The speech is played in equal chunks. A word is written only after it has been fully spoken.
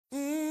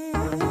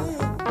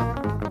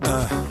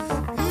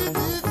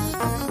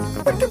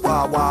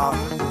wild, wild.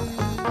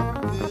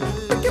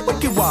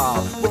 Wicked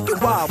wild,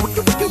 wicked wild,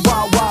 wicked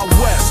wild, wild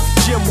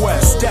west. Jim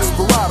West,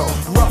 Desperado,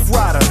 Rough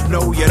Rider.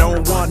 No, you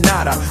don't want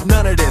nada.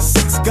 None of this.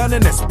 Six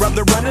gunning this,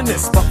 brother running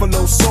this.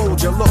 Buffalo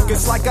Soldier. Look,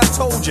 it's like I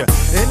told you.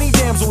 Any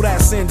damsel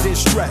that's in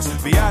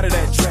distress, be out of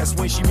that dress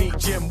when she meet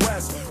Jim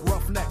West.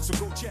 Roughneck, so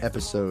go check.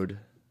 Episode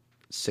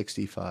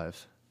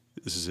 65.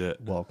 This is it.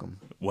 Welcome.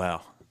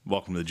 Wow.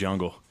 Welcome to the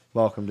jungle.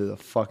 Welcome to the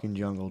fucking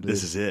jungle, dude.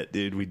 This is it,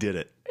 dude. We did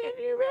it. And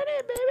you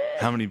ready, baby?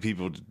 How many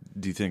people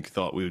do you think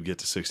thought we would get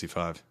to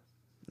 65?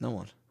 No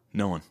one.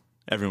 No one.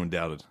 Everyone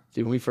doubted.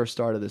 Dude, when we first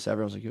started this,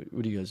 everyone was like,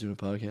 what are you guys doing, a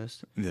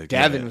podcast? Yeah,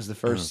 Davin was the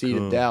first seed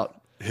cool. of doubt.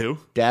 Who?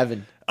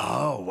 Davin.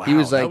 Oh, wow. He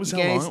was like, that was you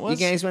how long guys, it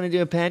was? you guys want to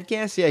do a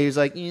podcast? Yeah, he was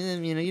like, you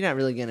know, you're not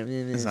really going to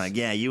do this. It's like,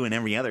 yeah, you and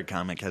every other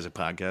comic has a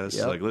podcast.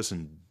 Yep. Like,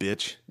 listen,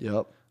 bitch.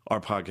 Yep. Our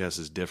podcast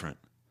is different.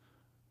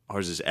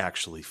 Ours is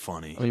actually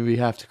funny. I mean, we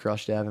have to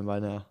crush Davin by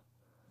now.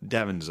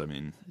 Davin's, I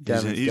mean,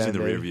 Davin's he's in the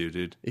Davin, rear baby. view,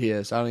 dude. He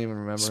is. I don't even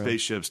remember him.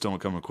 Spaceships don't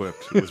come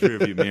equipped with rear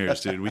view mirrors,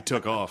 dude. We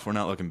took off. We're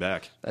not looking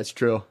back. That's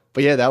true.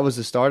 But yeah, that was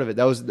the start of it.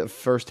 That was the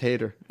first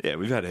hater. Yeah,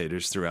 we've had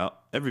haters throughout.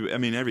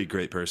 Every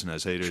great person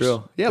has haters.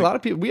 True. Yeah, a lot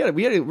of people. We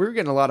were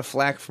getting a lot of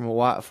flack for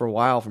a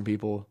while from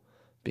people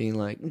being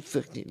like,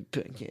 "Fucking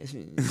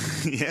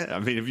podcast." Yeah, I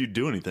mean, if you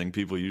do anything,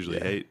 people usually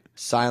hate.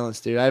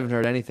 Silence, dude. I haven't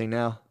heard anything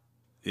now.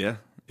 Yeah,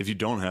 if you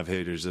don't have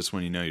haters, that's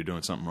when you know you're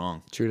doing something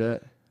wrong. True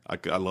that.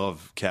 I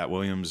love Cat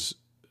Williams'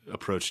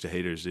 approach to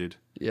haters, dude.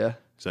 Yeah.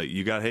 It's like,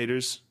 you got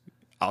haters?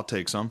 I'll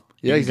take some.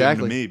 Yeah, You can exactly. Give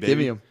them to me, baby. Give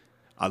me them.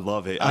 I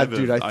love hate.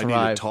 Dude, I I need a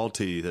thrive. tall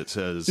tee that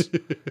says,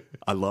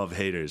 I love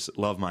haters.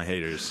 Love my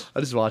haters.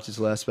 I just watched his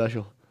last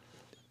special.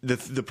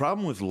 The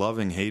problem with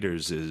loving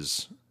haters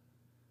is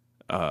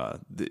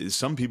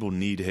some people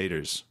need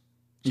haters.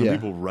 Some Yeah.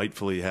 people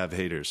rightfully have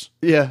haters.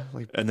 Yeah.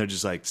 Like, And they're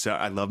just like, so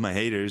I love my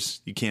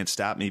haters. You can't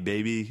stop me,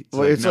 baby.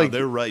 Well, it's no, like-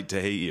 they're right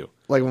to hate you.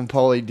 like when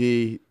Pauly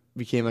D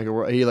became like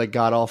he like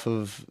got off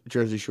of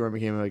Jersey Shore and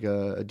became like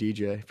a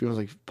DJ. People was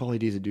like, Pauly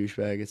D's a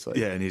douchebag. It's like,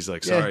 Yeah, and he's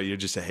like, sorry, you're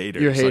just a hater.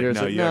 you're a It's hater. like, It's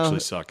no, like, you actually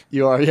suck.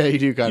 You are. Yeah, you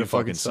do kind You of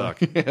fucking suck.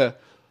 fucking Yeah.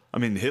 I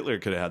mean, Hitler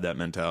could have had that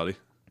mentality.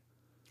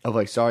 Of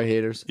like, sorry,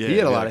 haters. Yeah, he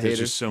had a yeah, lot of there's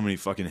haters. just so many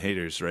fucking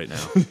haters right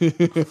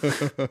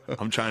now.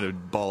 I'm trying to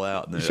ball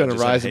out. And He's trying to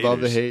rise above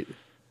the hate.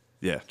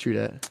 Yeah. True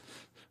that.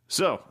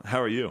 So,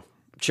 how are you?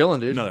 Chilling,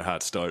 dude. Another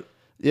hot start.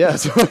 Yeah.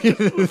 So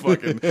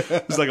Fucking,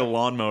 it's like a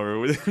lawnmower.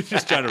 We're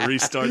just trying to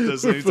restart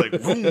this, and he's like,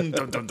 boom,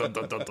 dun, dun, dun,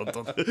 dun, dun, dun,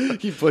 dun.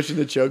 keep pushing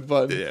the choke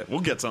button. Yeah,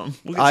 we'll get something.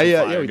 We'll get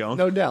some fire going.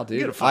 No doubt, We'll dude.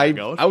 get a fire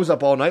going. I was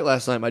up all night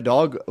last night. My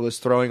dog was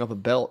throwing up a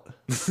belt.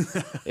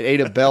 It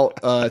ate a belt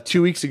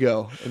 2 weeks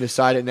ago and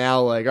decided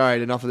now, like, all right,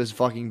 enough of this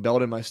fucking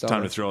belt in my stomach.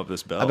 Time to throw up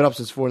this belt. I've been up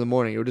since 4 a.m.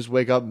 It would just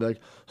wake up and be like,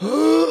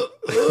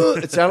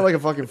 it sounded like a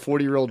fucking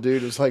 40-year-old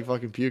dude was like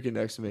fucking puking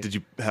next to me. Did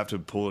you have to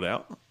pull it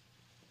out?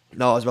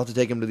 No, I was about to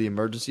take him to the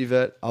emergency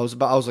vet. I was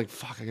like,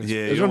 fuck, Yeah, it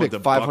you was don't gonna want be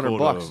the $500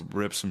 buckle to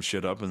rip some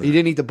shit up in there. He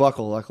didn't eat the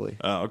buckle, luckily.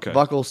 Oh, okay. The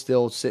buckle's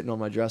still sitting on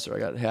my dresser. I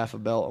got half a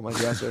belt on my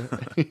dresser.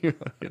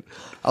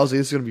 I was like,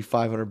 this is gonna be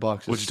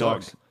 $500. Which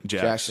dog?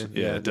 Jax. Jackson.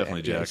 Yeah,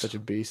 definitely yeah, Jax. such a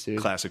beast, dude.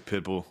 Classic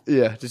pit bull.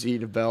 Yeah, just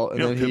eating a belt. And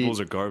You know, then pit bulls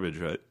are garbage,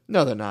 right?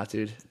 No, they're not,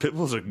 dude. Pit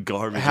bulls are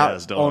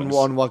garbage-ass dogs.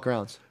 On what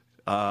grounds?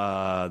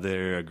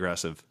 They're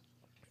aggressive.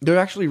 They're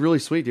actually really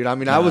sweet, dude. I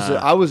mean, I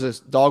was a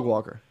dog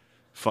walker,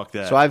 Fuck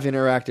that. so I've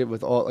interacted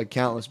with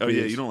countless Oh, breeds.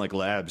 yeah, you don't like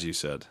labs, you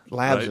said.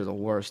 Labs right? are the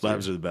worst.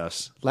 Labs dude. are the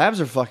best.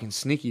 Labs are fucking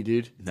sneaky,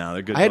 dude. No,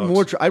 they're good I had dogs.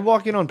 more. I'd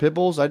walk in on pit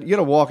bulls. You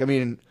gotta walk. I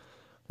mean,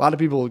 a lot of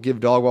people give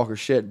dog walkers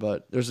shit,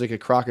 but there's like a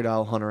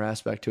crocodile hunter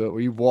aspect to it,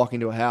 where you walk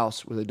into a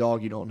house with a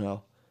dog you don't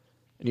know,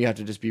 and you have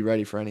to just be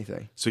ready for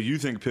anything. So you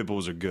think pit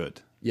bulls are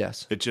good?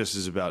 Yes. It just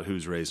is about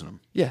who's raising them.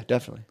 Yeah,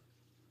 definitely.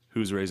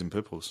 Who's raising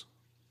pit bulls?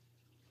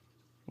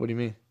 What do you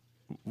mean?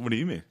 What do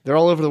you mean? They're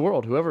all over the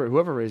world. Whoever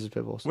raises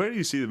pit bulls. Where do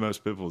you see the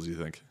most pit bulls, you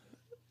think?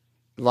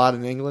 A lot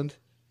in England.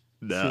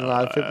 No. Seen a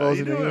lot of pit bulls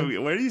in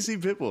England? Where do you see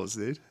pit bulls,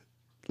 dude?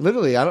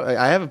 Literally,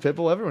 I have a pit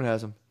bull. Everyone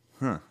has them.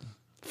 Huh.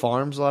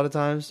 Farms a lot of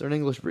times. They're an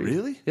English breed.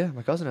 Really? Yeah,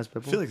 my cousin has pit I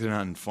bulls. feel like they're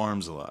not in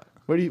farms a lot.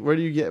 Where do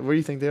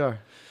you think they are?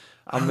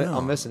 I don't know.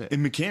 I'm missing it.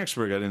 In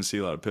Mechanicsburg, I didn't see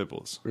a lot of pit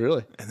bulls.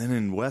 Really? And then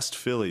in West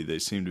Philly, they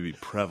seem to be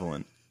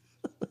prevalent.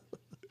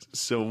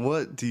 So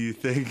what do you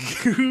think?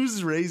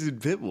 Who's raising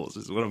pit bulls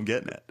is what I'm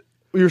getting at.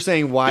 You were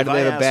saying why If do they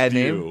I have a bad asked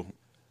name? you,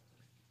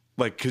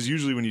 like, because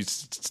usually when you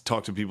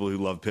talk to people who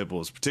love pit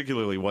bulls,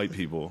 particularly white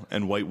people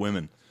and white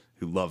women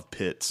who love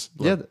pits.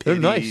 Yeah, love they're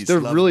nice. pitties, They're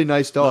really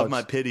nice dogs. Love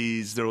my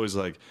pitties. They're always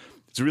like,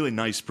 it's a really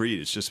nice breed.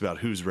 It's just about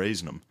who's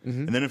raising them. Mm-hmm.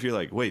 And then if you're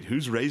like, wait,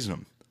 who's raising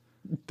them?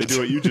 They do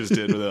what you just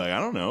did, where they're like, I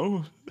don't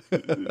know.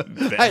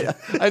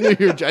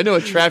 I know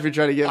what trap you're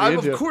trying to get me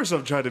into. Of course,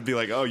 I'm trying to be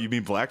like, oh, you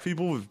mean black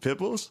people with pit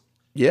bulls?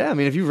 Yeah, I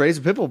mean, if you raise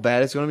a pit bull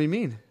bad, it's going to be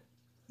mean.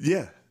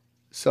 Yeah.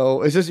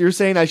 So is this you're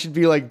saying I should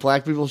be like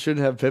black people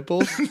shouldn't have pit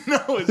bulls? No,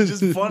 it's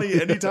just funny.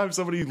 Anytime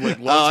somebody like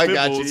loves I pit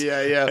got you. bulls,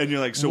 Yeah. and you're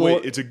like, so Well-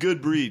 wait, it's a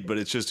good breed, but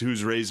it's just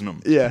who's raising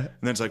them. Yeah. And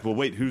then it's like, well,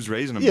 wait, who's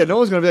raising them? Yeah, no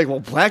one's gonna be like,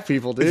 well, black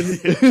people, dude.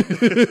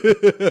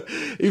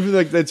 Even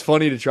like that's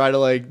funny to try to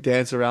like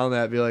dance around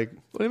that. Be like,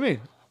 what do you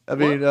mean? I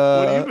mean,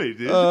 what do you mean,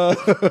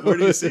 dude? Where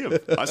do you see them?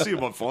 I see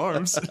them on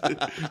farms.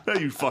 No,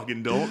 you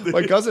fucking don't.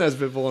 my cousin has a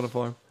pit bull on a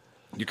farm.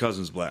 Your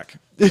cousin's black.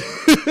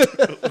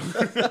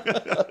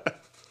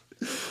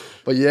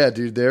 But yeah,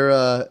 dude,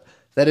 that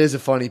is a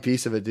funny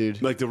piece of it,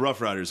 dude. Like the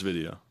Rough Riders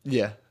video.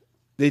 Yeah,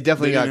 they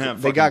definitely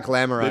got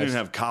glamorized. They didn't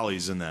have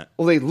collies in that.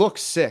 Well, they look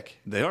sick.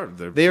 They are.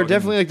 They are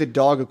definitely like the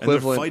dog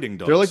equivalent. They're fighting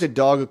dogs. They're like the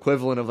dog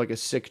equivalent of like a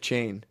sick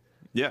chain.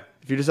 Yeah.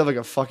 If you just have like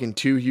a fucking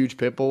 2 huge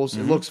pit bulls,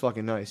 it looks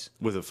fucking nice.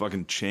 With a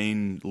fucking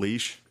chain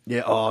leash.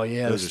 Yeah. Oh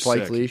yeah, the Those are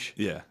spiked sick. leash.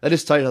 Yeah. That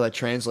is tight how that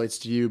translates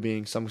to you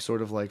being some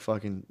sort of like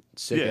fucking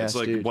sick Yeah, ass it's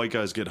like dude. white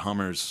guys get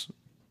Hummers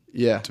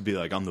Yeah. to be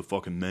like, I'm the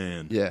fucking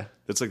man. Yeah.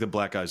 It's like the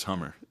black guy's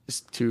Hummer.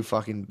 It's 2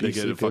 fucking They BC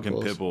get a fucking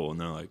bulls. pit bull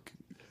and they're like,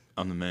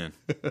 I'm the man.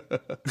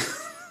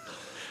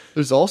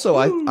 There's also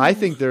I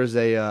think there's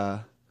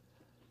a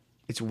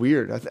it's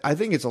weird. I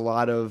think it's a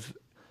lot of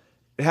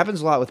it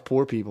happens a lot with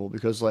poor people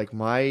because like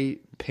my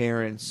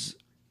parents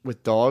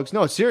with dogs.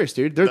 No, it's serious,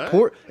 dude. They're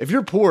poor. If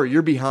you're poor,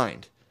 you're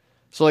behind.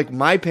 So like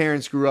my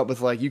parents grew up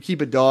with like you keep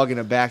a dog in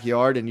a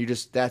backyard and you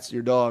just that's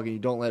your dog and you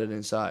don't let it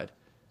inside.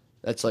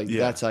 That's like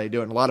that's how you do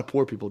it. And a lot of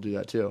poor people do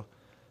that too.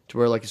 To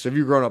where like so if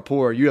you're growing up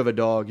poor, you have a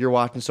dog, you're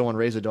watching someone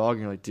raise a dog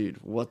and you're like, dude,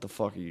 what the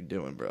fuck are you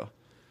doing, bro?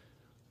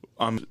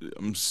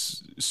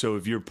 So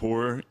if you're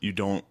poor, you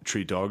don't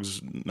treat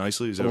dogs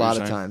nicely? Is that A what lot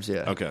you're of saying? times,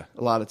 yeah. Okay.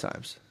 A lot of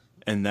times.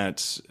 And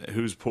that's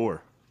who's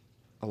poor?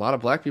 A lot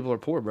of black people are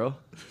poor, bro.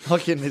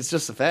 Fucking, it's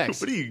just the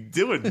facts. What are you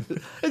doing?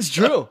 It's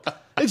true.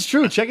 It's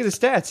true. Check the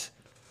stats.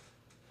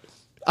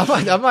 I'm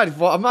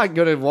not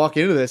gonna walk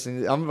into this,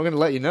 and I'm gonna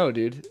let you know,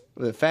 dude.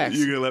 The facts.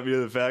 You're gonna let me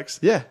know the facts?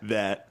 Yeah.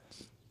 That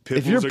pit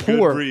If you're bulls are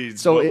poor, good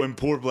breeds, so but it- when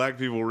poor black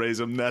people raise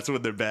them, that's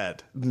when they're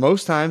bad.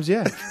 Most times,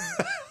 yeah.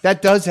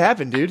 That does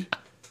happen, dude.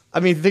 I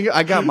mean,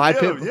 I got my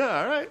pit.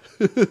 Yeah, all right.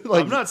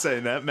 Like, I'm not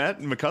saying that. Matt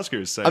McCusker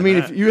is saying I mean,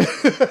 that. if you,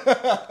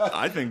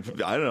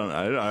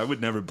 I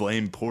would never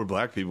blame poor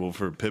black people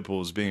for pit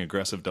bulls being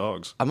aggressive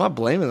dogs. I'm not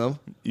blaming them.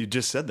 You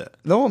just said that.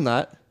 No, I'm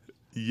not.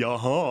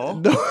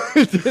 Yaha. No,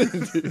 I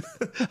didn't, dude.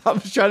 I'm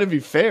just trying to be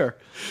fair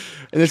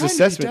in this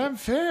assessment. Damn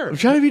fair. I'm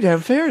trying to be damn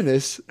fair in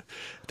this.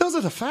 Those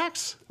are the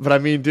facts. But I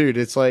mean, dude,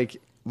 it's like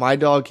my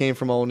dog came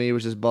from Olney,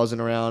 was just buzzing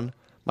around.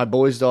 My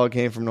boy's dog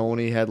came from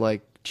Olney, had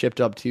like chipped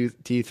up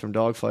teeth from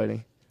dog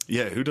fighting.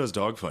 Yeah, who does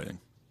dog fighting?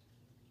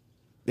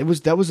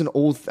 That was an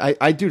old.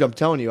 Dude, I'm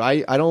telling you,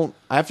 I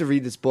have to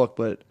read this book,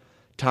 but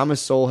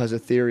Thomas Sowell has a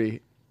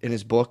theory in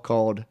his book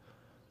called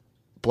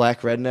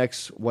Black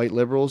Rednecks, White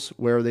Liberals,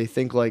 where they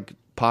think like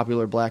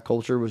popular black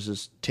culture was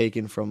just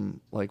taken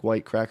from like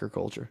white cracker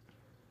culture.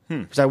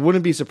 Because I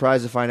wouldn't be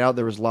surprised to find out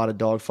there was a lot of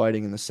dog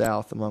fighting in the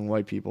South among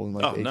white people in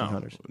like the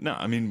 1800s. No,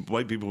 I mean,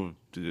 white people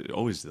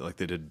always, like,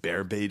 they did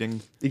bear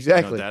baiting.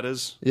 Exactly. You know what that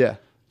is? Yeah.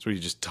 It's where you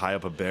just tie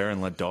up a bear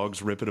and let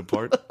dogs rip it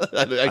apart.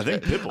 I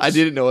think pit bulls. I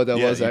didn't know what that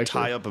was, you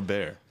actually. tie up a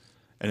bear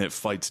and it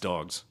fights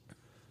dogs.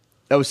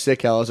 That was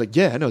sick, Hal. I was like,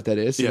 yeah, I know what that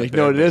is. Yeah, Like,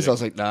 no, what it is. baiting. I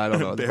was like, nah, I don't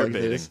know what the Bear fuck it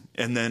baiting. is.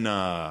 And then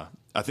I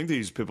think they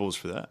use pit bulls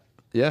for that.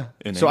 Yeah.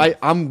 In So England.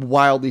 I'm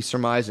wildly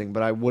surmising,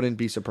 but I wouldn't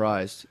be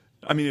surprised.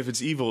 I mean, if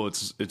it's evil,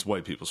 it's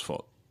white people's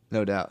fault.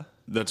 No doubt.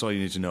 That's all you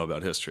need to know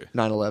about history.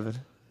 9/11.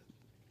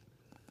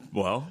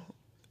 Well,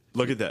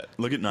 look at that.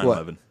 Look at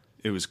 9/11.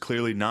 It was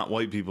clearly not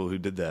white people who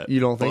did that. You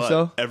don't think But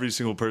so? Every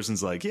single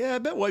person's like, yeah, I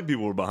bet white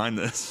people were behind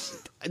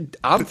this.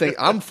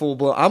 I'm full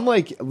blown. I'm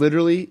like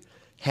literally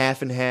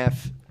half and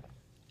half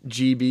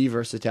GB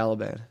versus the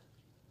Taliban.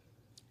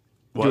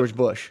 What? George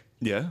Bush.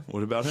 Yeah,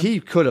 what about him? He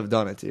could have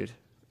done it, dude.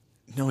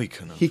 No, he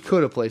couldn't have. He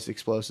could have placed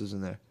explosives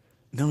in there.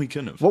 No, he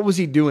couldn't have. What was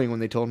he doing when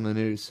they told him the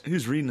news? He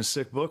was reading a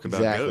sick book about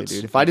Exactly, goats.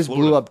 dude. If I in just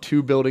Florida. blew up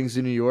 2 buildings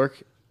in New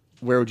York,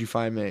 where would you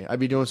find me? I'd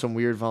be doing some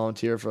weird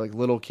volunteer for like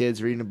little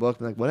kids reading a book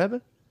and like, what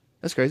happened?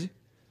 That's crazy.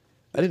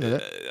 I didn't know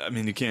that. I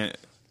mean, you can't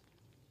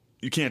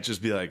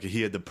just be like,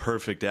 he had the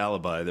perfect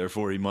alibi,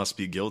 therefore he must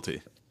be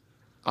guilty.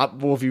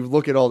 Well, if you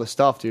look at all the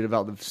stuff, dude,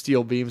 about the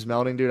steel beams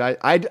melting, dude,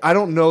 I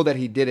don't know that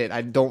he did it.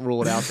 I don't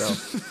rule it out, though.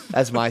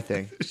 That's my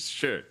thing.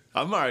 Sure.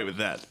 I'm all right with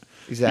that.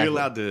 Exactly. You're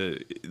allowed to,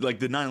 like,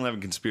 the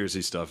 9/11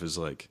 conspiracy stuff is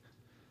like,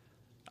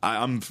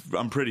 I'm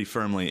pretty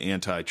firmly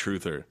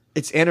anti-truther.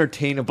 It's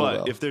entertainable, But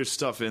though. if there's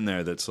stuff in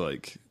there that's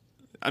like,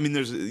 I mean,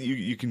 there's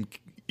you can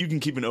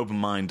keep an open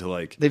mind to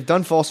like, They've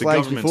done false the flags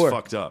government's before.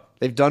 fucked up.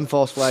 They've done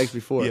false flags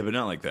before. Yeah, but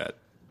not like that.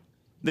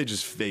 They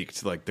just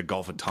faked like the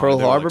Gulf of Tonkin. Pearl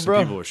They were Harbor, like, some bro?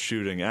 people were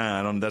shooting.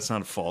 That's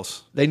not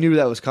false. They knew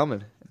that was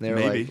coming. And they were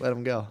Maybe. like, let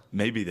them go.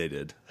 Maybe they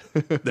did.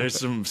 There's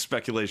some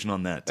speculation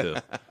on that too,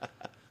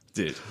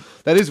 dude.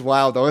 That is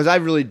wild, though, because I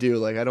really do.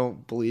 Like, I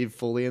don't believe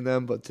fully in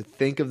them, but to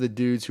think of the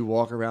dudes who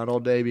walk around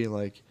all day being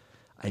like,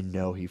 I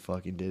know he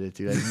fucking did it,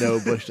 dude. I know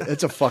Bush.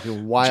 It's a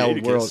fucking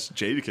wild world.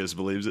 Jadakiss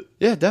believes it.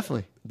 Yeah,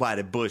 definitely. Why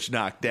did Bush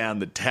knock down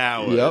the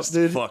towers? Yep,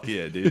 dude. Fuck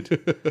yeah, dude.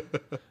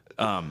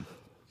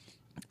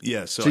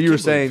 Yeah. So So I you were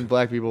can't saying believe-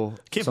 black people.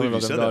 Can't something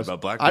believe you them said that dogs.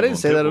 about black I people didn't and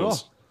say pit that at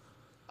bulls. all.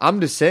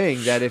 I'm just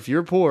saying that if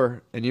you're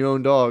poor and you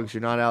own dogs,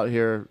 you're not out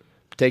here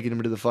taking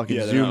them to the fucking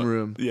Yeah, they're Zoom not-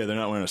 room. Yeah, they're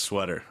not wearing a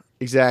sweater.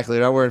 Exactly.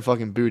 They're not wearing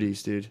fucking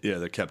booties, dude. Yeah,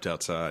 they're kept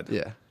outside.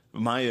 Yeah.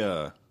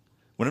 My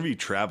whenever you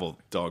travel,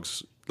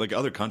 dogs, like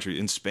other countries,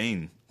 in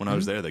Spain, when I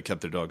was there, they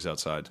kept their dogs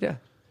outside. Yeah.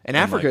 In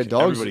Africa,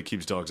 dogs. Everybody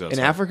keeps dogs outside.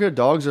 In Africa,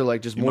 dogs are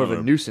like just more of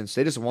a nuisance.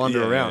 They just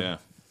wander around. Yeah.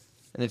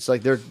 And it's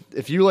like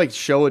if you like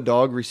show a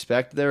dog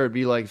respect there, it'd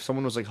be like if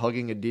someone was like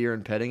hugging a deer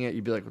and petting it,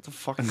 you'd be like, what the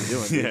fuck are you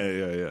doing?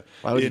 Dude? Yeah.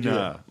 Why would you do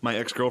that? My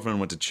ex-girlfriend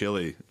went to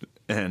Chile,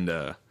 and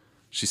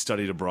she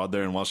studied abroad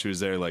there, and while she was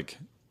there, like,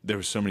 there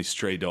were so many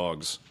stray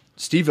dogs.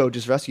 Steve-O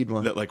just rescued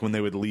one. That, like, when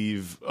they would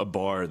leave a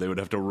bar, they would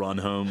have to run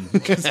home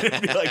because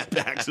there'd be, like,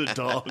 packs of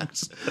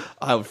dogs.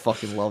 I would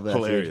fucking love that.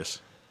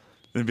 Hilarious.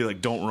 They'd be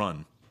like, don't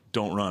run.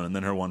 And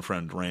then her one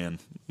friend ran.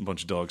 A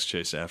bunch of dogs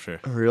chased after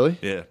her. Really?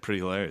 Yeah, pretty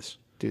hilarious.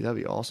 Dude, that'd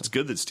be awesome. It's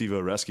good that Steve-O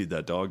rescued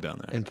that dog down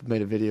there. And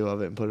made a video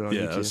of it and put it on YouTube.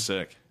 Yeah, that was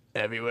sick.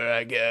 Everywhere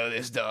I go,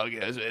 this dog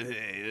goes with me.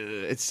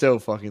 It's so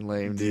fucking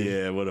lame, dude.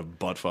 Yeah, what a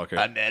butt fucker.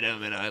 I met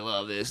him and I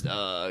love this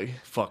dog.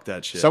 Fuck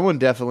that shit. Someone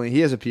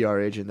he has a PR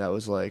agent that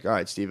was like, all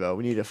right, Steve-O,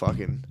 we need to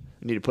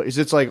put,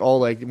 it's like all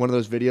like one of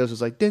those videos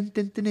is like, din,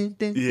 din, din, din,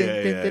 din,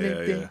 din, din,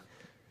 din, din.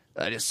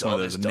 I just saw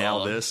this dog.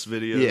 Now This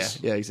videos.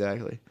 Yeah,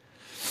 exactly.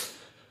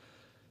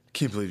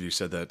 Can't believe you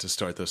said that to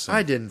start this thing.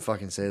 I didn't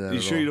fucking say that.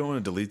 You sure you don't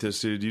want to delete this,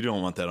 dude? You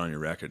don't want that on your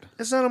record.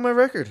 It's not on my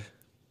record.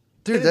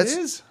 Dude, It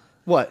is.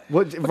 What?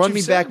 Run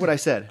me back what I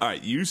said. All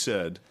right, you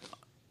said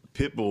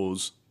pit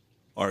bulls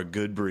are a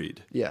good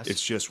breed. Yes.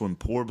 It's just when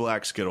poor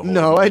blacks get a hold of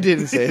them. No, I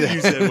didn't say that. You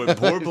said when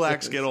poor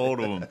blacks get a hold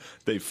of them,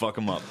 they fuck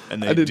them up.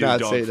 And they I did do not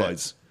dog say that.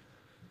 fights.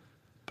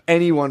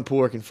 Anyone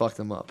poor can fuck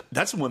them up.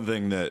 That's one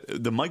thing that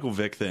the Michael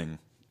Vick thing,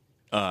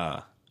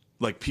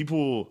 like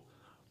people,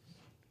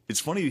 it's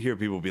funny to hear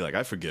people be like,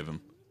 I forgive him.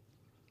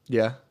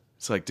 Yeah.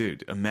 It's like,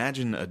 dude,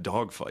 imagine a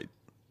dog fight.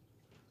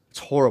 It's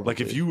horrible. Like,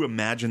 dude. if you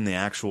imagine the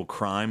actual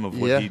crime of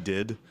what he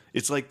did,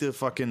 it's like the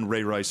fucking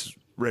Ray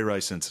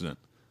Rice incident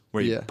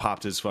where he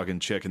popped his fucking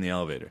chick in the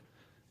elevator.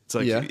 It's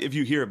like, if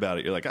you hear about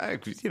it, you're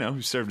like,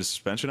 he served a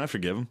suspension, I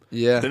forgive him.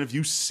 Yeah. But then if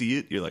you see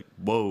it, you're like,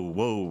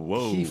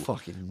 whoa. He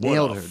fucking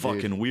nailed her,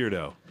 fucking dude.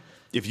 weirdo.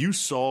 If you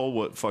saw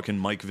what fucking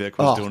Mike Vick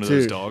was doing to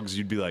those dogs,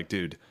 you'd be like,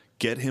 dude,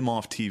 get him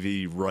off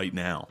TV right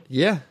now.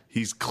 Yeah.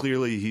 He's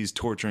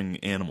torturing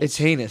animals. It's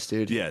heinous,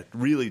 dude. Yeah,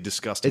 really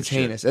disgusting. It's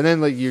heinous. And then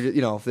like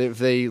if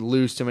they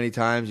lose too many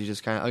times, you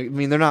just kind of. I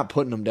mean, they're not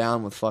putting them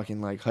down with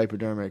fucking like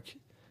hypodermic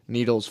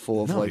needles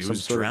full of like he some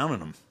was sort drowning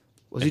them.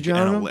 Was he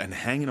drowning them? And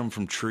hanging them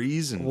from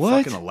trees and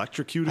What? fucking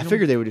electrocuting them? I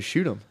figured they would just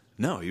shoot them.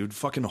 No, he would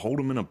fucking hold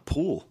them in a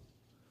pool.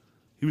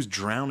 He was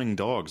drowning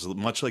dogs,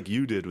 much like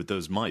you did with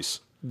those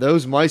mice.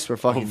 Those mice were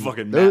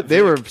fucking.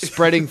 They were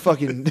spreading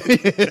fucking.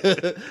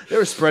 They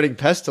were spreading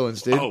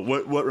pestilence, dude. Oh,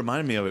 what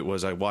reminded me of it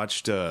was I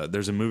watched.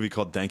 There's a movie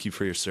called Thank You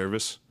for Your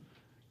Service.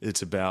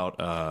 It's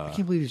about. I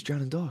can't believe he was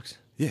drowning dogs.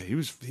 Yeah,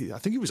 I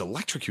think he was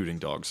electrocuting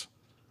dogs.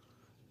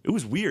 It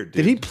was weird. Did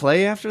Dude. he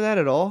play after that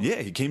at all?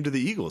 Yeah, he came to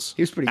the Eagles.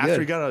 He was pretty good. After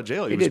he got out of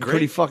jail, he was did great.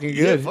 pretty fucking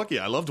good. Yeah, fuck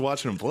yeah. I loved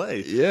watching him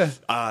play. Yeah.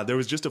 There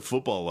was just a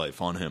football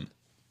life on him.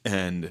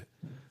 And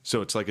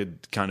so it's like a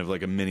kind of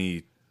like a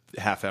mini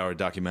half-hour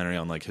documentary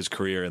on like his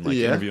career and like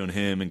interviewing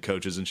him and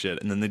coaches and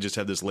shit. And then they just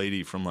had this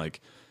lady from like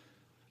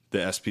the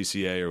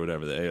SPCA or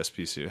whatever, the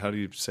ASPCA. How do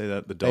you say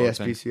that? The dog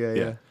ASPCA, thing?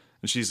 yeah.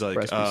 And she's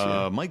like,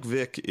 Mike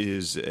Vick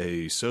is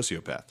a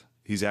sociopath.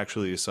 He's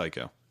actually a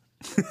psycho.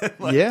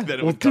 Yeah. Then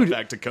it would come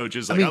back to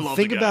coaches. Like, I love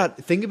think the guy.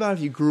 think about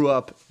if you grew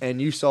up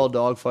and you saw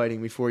dog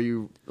fighting before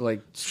you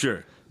like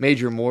made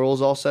your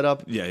morals all set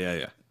up.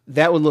 Yeah.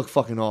 That would look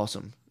fucking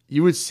awesome.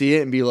 You would see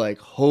it and be like,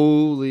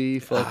 holy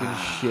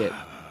fucking shit.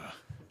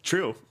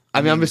 True.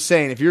 I mean, I'm just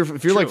saying, if you're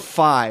like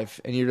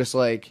 5 and you're just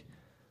like,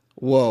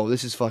 whoa,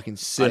 this is fucking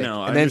sick. I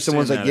know, and then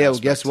someone's like, yeah, well,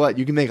 aspect. guess what?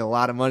 You can make a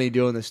lot of money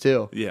doing this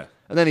too. Yeah.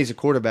 And then he's a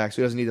quarterback,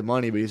 so he doesn't need the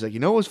money, but he's like, you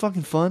know what was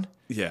fucking fun?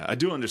 Yeah, I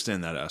do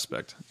understand that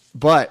aspect.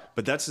 But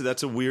that's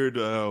a weird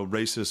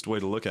racist way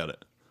to look at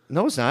it.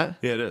 no, it's not.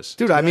 Yeah, it is.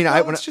 Dude, I mean,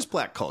 it's just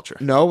black culture.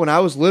 No, when I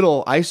was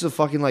little, I used to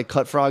fucking like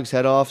cut frogs'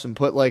 head off and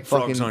put like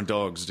Frogs fucking. aren't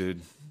dogs,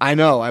 dude. I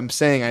know. I'm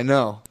saying I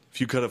know. If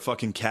you cut a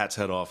fucking cat's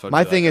head off,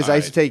 My thing is, I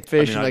used to take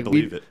fish and like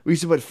believe it. we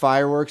used to put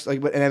fireworks like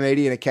an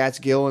M80 in a cat's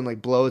gill and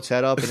like blow its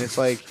head up, and it's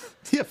like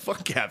Yeah,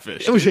 fuck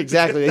catfish. it was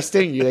exactly they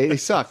sting you, they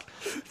suck.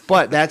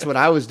 But that's what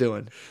I was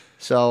doing.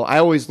 So I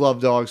always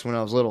loved dogs when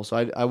I was little,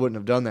 so I wouldn't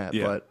have done that.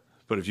 Yeah,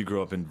 But if you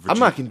grew up in Virginia, I'm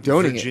not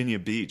condoning Virginia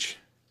Beach.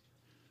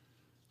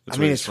 I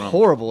mean, it's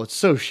horrible. It's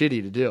so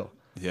shitty to do.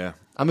 Yeah.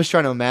 I'm just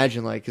trying to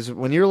imagine, like, because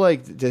when you're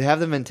like, to have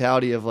the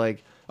mentality of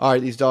like, all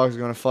right, these dogs are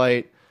going to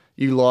fight,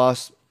 you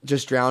lost,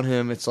 just drown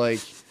him. It's like,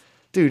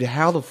 dude,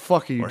 how the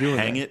fuck are you doing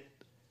hang that?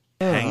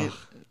 hang it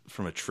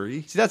from a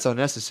tree. See, that's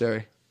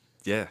unnecessary.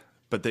 Yeah.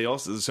 But they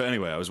also, so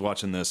anyway, I was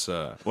watching this,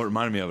 what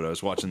reminded me of it, I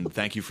was watching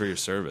Thank You for Your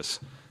Service.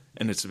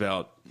 And it's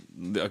about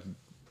a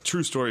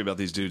true story about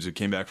these dudes who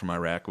came back from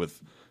Iraq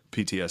with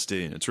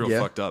PTSD. And it's real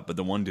fucked up. But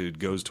the one dude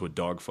goes to a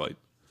dog fight.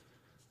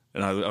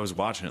 And I was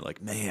watching it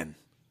like, man,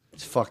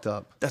 It's fucked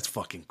up. that's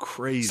fucking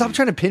crazy. Stop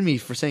trying to pin me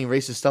for saying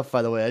racist stuff,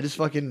 by the way. I just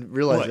fucking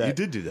realized What? that. You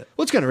did do that.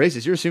 What's kind of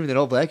racist? You're assuming that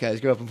all black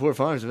guys grow up in poor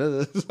farms.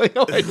 It's like,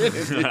 no, I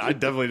didn't. I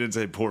definitely didn't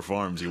say poor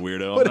farms, you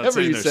weirdo. I'm Whatever not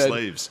saying you they're said.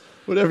 slaves.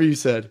 Whatever you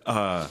said.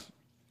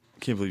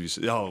 Can't believe you.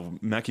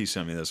 Mekhi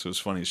sent me this. It was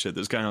funny as shit.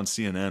 This guy on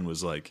CNN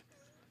was like,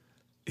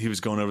 he was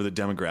going over the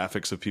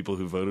demographics of people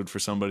who voted for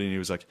somebody, and he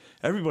was like,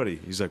 everybody.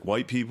 He's like,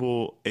 white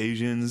people,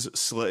 Asians,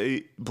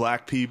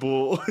 black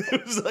people.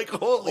 It was like,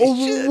 holy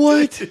shit.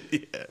 What?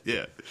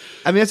 Yeah.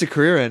 I mean, that's a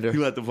career ender. He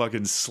let the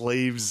fucking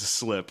slaves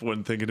slip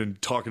when thinking and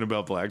talking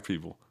about black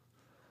people.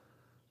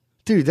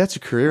 Dude, that's a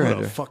career What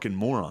ender. a fucking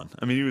moron.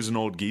 I mean, he was an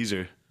old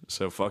geezer,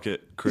 so fuck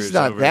it. Career's He's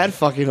not over. that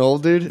fucking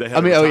old, dude. They had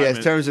I mean, a in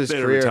retirement- terms of his they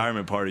had career. a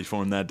retirement party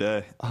for him that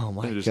day. Oh,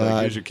 my They're just God.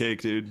 like, here's your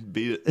cake, dude.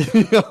 Beat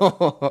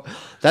it.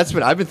 That's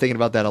what I've been thinking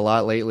about that a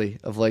lot lately,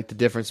 of like the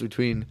difference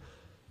between,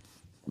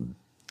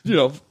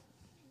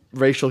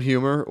 racial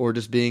humor or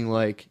just being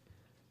like,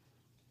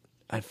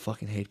 I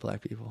fucking hate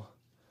black people.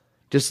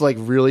 Just like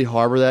really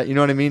harbor that, you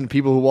know what I mean?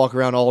 People who walk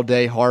around all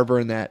day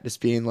harboring that,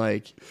 just being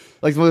like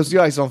those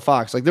guys on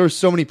Fox. Like there were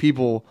so many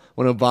people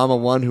when Obama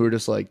won who were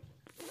just like,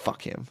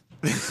 fuck him.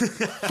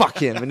 Fuck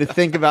him. And to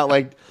think about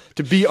like,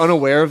 to be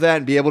unaware of that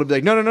and be able to be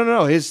like,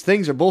 no, his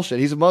things are bullshit.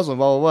 He's a Muslim,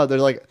 blah, blah, blah. They're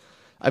like,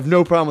 I have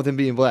no problem with him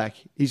being black.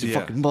 He's a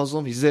fucking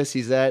Muslim. He's this,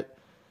 he's that.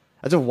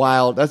 That's a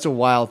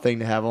wild thing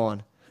to have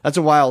on. That's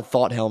a wild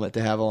thought helmet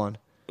to have on.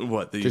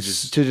 What? That you To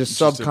just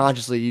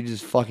subconsciously, you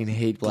just fucking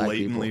hate black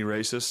blatantly people.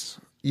 racist?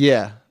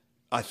 Yeah.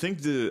 I think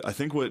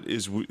what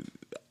is...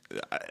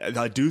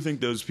 I do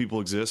think those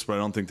people exist, but I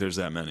don't think there's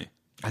that many.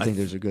 I think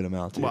there's a good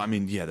amount, too. Well, I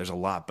mean, yeah, there's a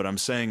lot, but I'm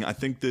saying I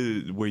think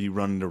where you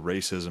run into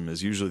racism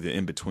is usually the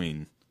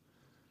in-between,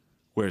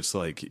 where it's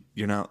like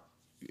you're not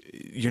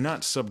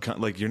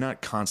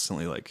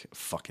constantly like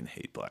fucking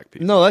hate black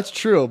people. No, that's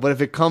true. But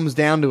if it comes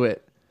down to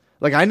it,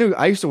 like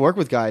I used to work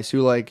with guys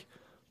who like,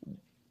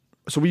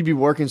 so we'd be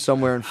working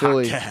somewhere in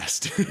Philly.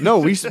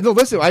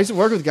 Listen, I used to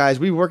work with guys.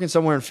 We were working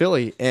somewhere in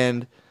Philly,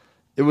 and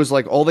it was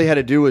like all they had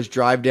to do was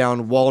drive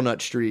down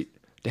Walnut Street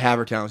to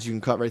Havertown, so you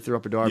can cut right through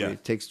Upper Darby. Yeah.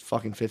 It takes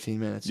fucking 15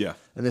 minutes. Yeah.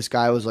 And this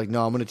guy was like,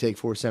 no, I'm going to take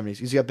 470s.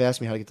 He's got to ask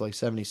me how to get to like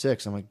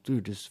 76. I'm like,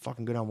 dude, just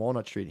fucking go down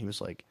Walnut Street. And he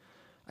was like,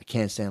 I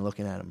can't stand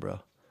looking at him, bro.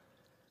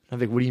 I'm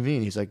like, what do you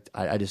mean? He's like,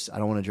 I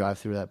don't want to drive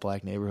through that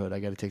black neighborhood. I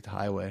got to take the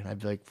highway. And I'd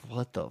be like,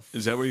 what the?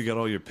 Is that where you got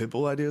all your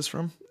Pitbull ideas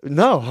from?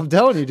 No, I'm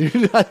telling you,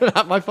 dude.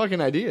 Not my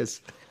fucking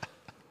ideas.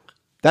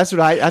 That's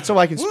how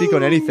I can speak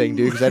on anything,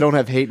 dude, because I don't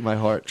have hate in my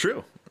heart.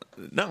 True.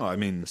 No, I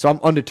mean... So I'm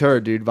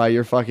undeterred, dude, by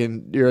your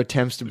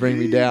attempts to bring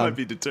me down. You might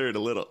be deterred a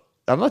little.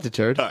 I'm not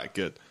deterred. All right,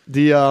 good.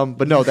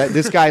 But no,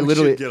 this guy We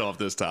literally... should get off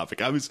this topic.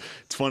 It's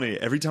funny.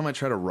 Every time I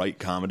try to write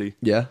comedy,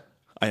 Yeah.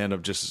 I end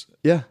up just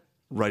Yeah.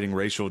 writing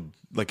racial...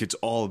 Like, it's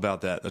all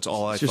about that. That's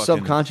all It's your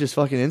subconscious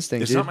fucking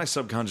instinct, It's dude. not my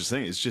subconscious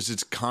thing. It's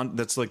just,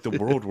 that's like the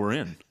world we're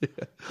in.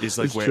 It's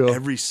like It's where true.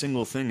 every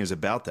single thing is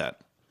about that.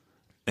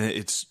 And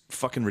it's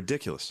fucking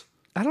ridiculous.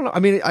 I don't know.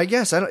 I mean, I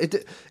guess I don't.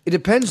 It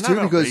depends Not too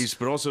about because race,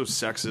 but also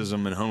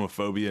sexism and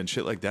homophobia and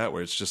shit like that,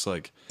 where it's just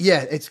like...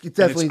 yeah, it's And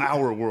definitely it's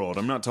our world.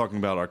 I'm not talking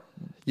about our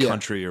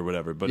country or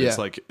whatever, but it's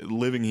like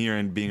living here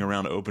and being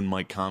around open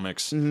mic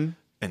comics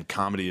and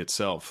comedy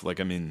itself. Like,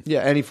 I mean,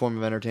 yeah, any form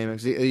of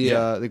entertainment.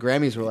 The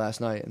Grammys were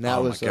last night, and that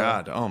oh was my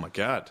god, I watched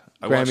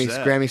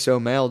that. Grammys so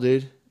male,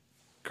 dude.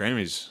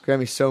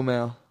 Grammys so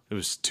male, It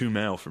was too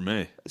male for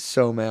me.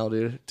 so male,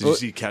 dude. Did you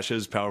see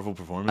Kesha's powerful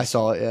performance? I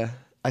saw it. Yeah,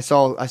 I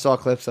saw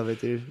clips of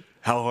it, dude.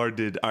 How hard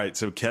did? All right,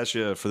 so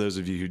Kesha, for those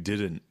of you who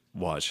didn't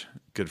watch,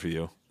 good for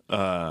you.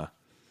 I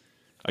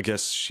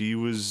guess she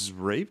was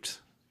raped.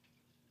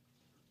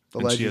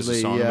 And she has a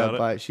Allegedly, song yeah.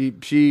 about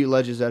it? She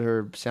alleges that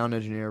her sound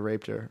engineer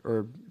raped her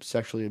or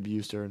sexually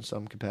abused her in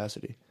some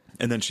capacity.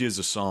 And then she has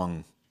a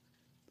song,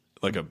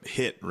 like a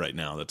hit right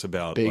now that's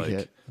about Big like,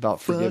 hit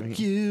about forgiving. Fuck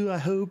you. I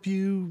hope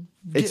you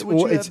get It's what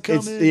you it's have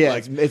coming. yeah,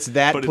 Like, it's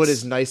that but put it's-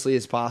 as nicely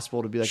as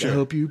possible to be like, Sure. I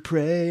hope you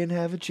pray and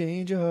have a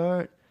change of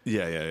heart.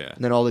 yeah.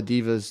 And then all the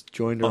divas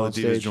joined her All on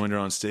the divas stage. joined her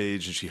on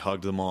stage, and she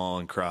hugged them all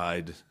and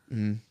cried.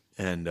 Mm-hmm.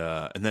 And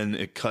then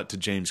it cut to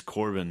James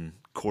Corbin,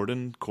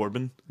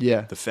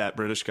 Yeah. the fat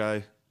British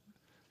guy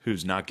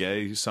who's not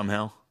gay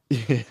somehow,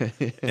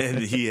 and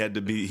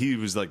he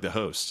was like the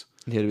host.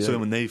 He had to be So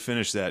like- when they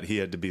finished that, he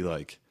had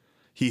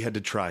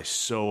to try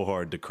so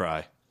hard to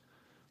cry.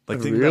 Like,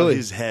 think about Really?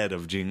 his head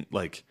of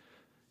like,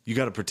 you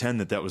got to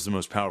pretend that was the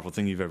most powerful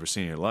thing you've ever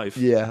seen in your life.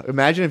 Yeah,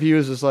 imagine if he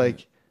was just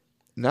like,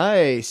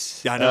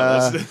 nice. Yeah, I know,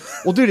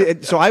 that's- well,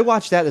 dude, so I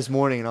watched that this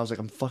morning, and I was like,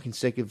 I'm fucking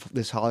sick of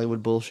this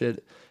Hollywood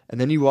bullshit. And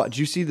then did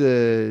you see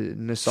the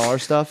Nassar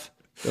stuff?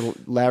 The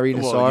Larry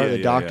Nassar, Well, yeah, the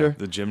yeah, doctor? yeah.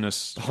 The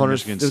gymnast from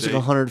Michigan There was like State.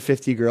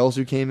 150 girls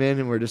who came in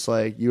and were just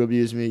like, you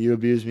abused me, you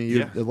abused me.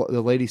 Yeah. The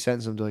lady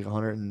sentenced him to like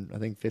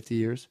 150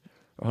 years,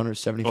 or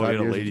 175 Oh, you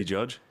had years. a lady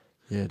judge?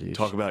 Yeah, dude.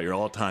 Talk about your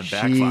all-time She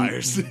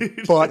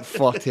backfires. butt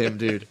fucked him,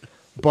 dude.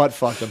 Butt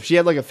fucked him. She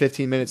had like a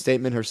 15-minute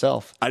statement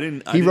herself. I He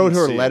didn't wrote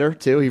her a see letter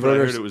it, too. He but wrote I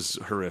her. heard it was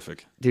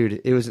horrific.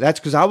 Dude, that's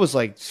because I was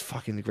like,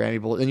 fucking the Grammy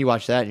Bowl. Then you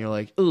watch that and you're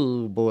like,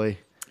 oh boy,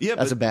 Yeah,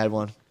 that's but a bad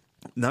one.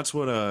 That's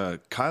what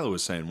Kyla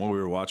was saying while we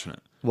were watching it.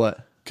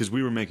 What? Because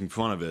we were making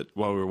fun of it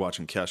while we were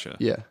watching Kesha.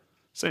 Yeah,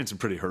 Saying some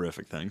pretty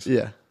horrific things.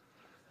 yeah.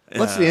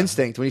 What's the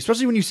instinct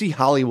especially when you see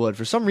Hollywood?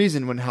 For some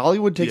reason, when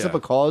Hollywood takes Yeah. up a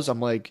cause, I'm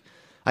like,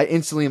 I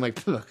instantly am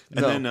like, no.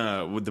 And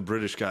then with the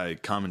British guy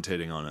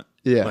commentating on it,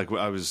 Yeah. like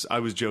I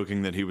was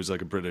joking that he was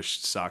like a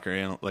British soccer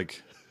analyst,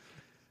 like,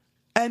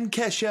 and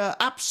Kesha,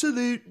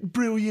 absolute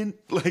brilliant,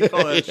 like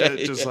all that shit,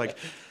 just like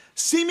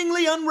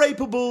seemingly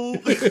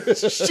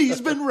unrapeable. She's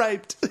been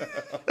raped.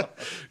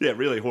 Yeah,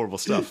 really horrible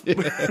stuff.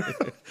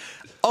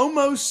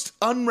 Almost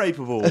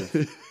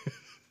unrapeable,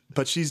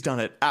 but she's done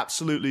it.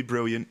 Absolutely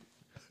brilliant.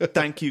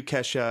 Thank you,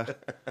 Kesha.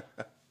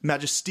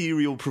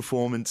 Magisterial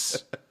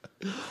performance.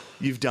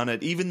 You've done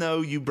it. Even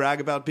though you brag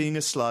about being a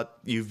slut,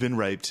 you've been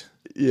raped.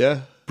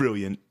 Yeah.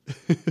 Brilliant.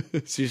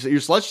 So you're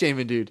slut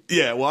shaming, dude.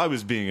 Yeah, well, I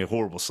was being a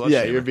horrible slut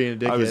Yeah, shamer. you're being a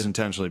dickhead. I was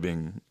intentionally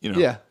being,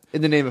 Yeah.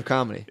 In the name of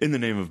comedy. in the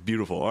name of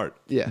beautiful art.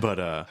 Yeah. But,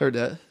 heard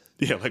that.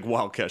 yeah, like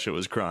while Kesha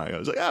was crying, I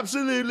was like,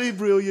 absolutely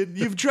brilliant.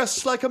 You've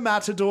dressed like a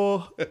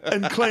matador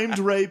and claimed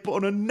rape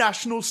on a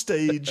national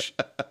stage.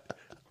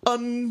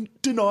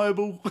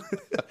 Undeniable.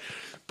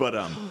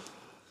 But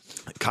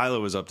Kyla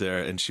was up there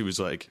and she was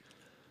like,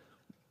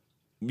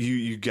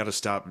 you got to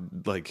stop.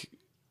 Like,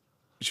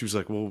 she was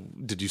like, well,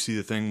 did you see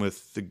the thing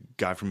with the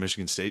guy from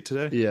Michigan State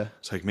today? Yeah.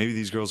 It's like, maybe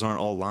these girls aren't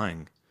all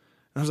lying.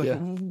 And I was like,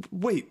 Yeah.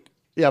 Wait.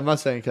 Yeah, I'm not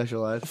saying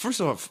Kesha lied. First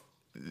off,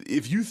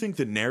 if you think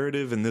the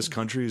narrative in this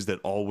country is that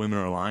all women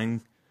are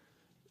lying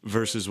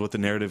versus what the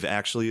narrative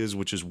actually is,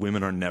 which is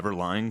women are never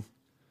lying,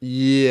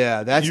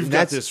 Yeah, you've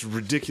got this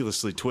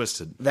ridiculously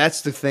twisted.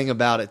 That's the thing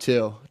about it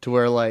too, to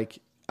where like,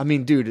 I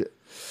mean, dude,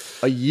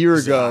 a year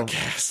ago,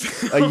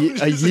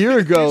 a year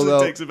ago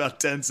though, it takes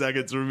about 10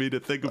 seconds for me to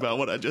think about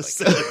what I just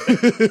said.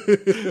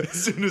 As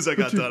soon as I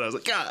got done, I was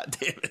like, God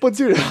damn it. but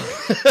dude,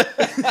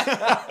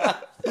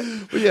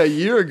 but yeah, a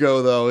year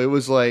ago though, it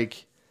was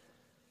like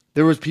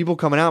there was people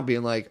coming out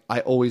being like, I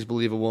always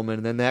believe a woman,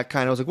 and then that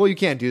kind of was like, well, you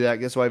can't do that.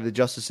 That's why I have the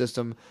justice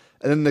system.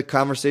 And then the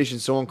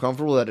conversation's so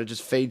uncomfortable that it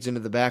just fades into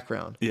the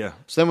background. Yeah.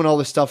 So then when all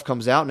this stuff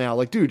comes out now,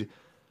 like, dude,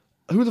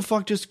 who the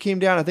fuck just came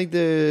down? I think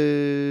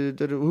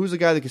who's the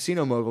guy, the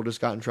casino mogul,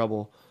 just got in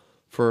trouble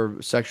for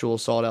sexual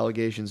assault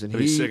allegations, and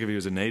He's sick if he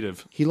was a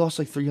native. he lost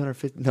like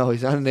 350. No,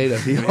 he's not a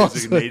native. He He's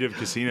lost a native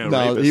casino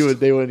no, rapist.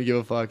 they wouldn't give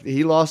a fuck.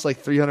 He lost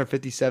like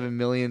 $357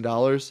 million,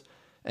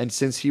 and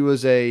since he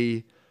was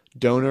a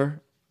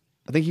donor,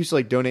 I think he used to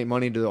like donate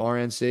money to the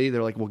RNC.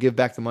 They're like, we'll give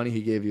back the money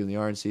he gave you, and the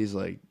RNC's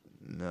like,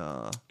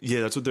 nah. Yeah,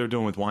 that's what they were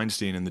doing with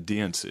Weinstein and the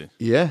DNC.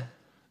 Yeah.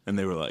 And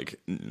they were like,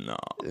 nah.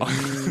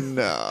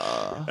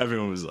 No.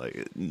 Everyone was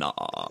like, nah.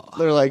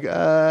 They're like,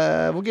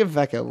 we'll give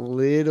back a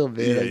little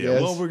bit, I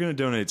guess. Well, we're going to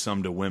donate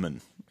some to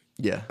women.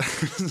 Yeah.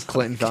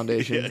 Clinton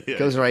Foundation. Yeah.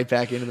 Goes right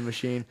back into the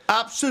machine.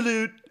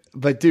 Absolute.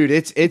 But dude,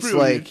 it's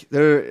Brilliant.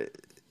 like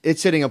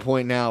it's hitting a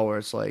point now where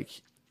it's like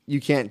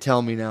you can't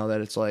tell me now that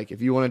it's like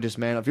if you want to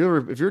dismantle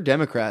if you're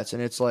Democrats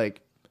and it's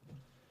like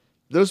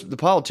the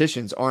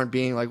politicians aren't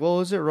being like,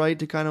 well, is it right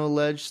to kind of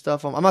allege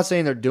stuff? I'm not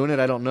saying they're doing it.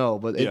 I don't know,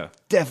 but it's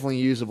definitely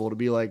usable to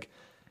be like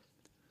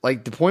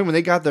the point when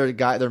they got they're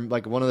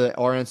like one of the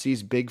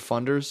RNC's big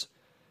funders,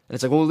 and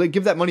it's like, well, they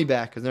give that money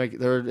back because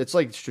it's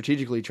like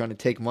strategically trying to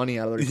take money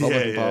out of the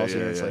Republican policy.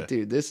 And it's like,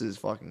 dude, this is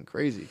fucking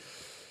crazy.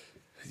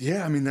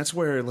 Yeah, I mean, that's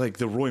where like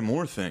the Roy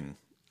Moore thing.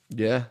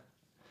 Yeah.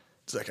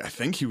 It's like, I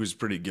think he was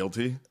pretty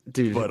guilty.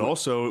 Dude. But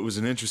also, it was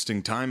an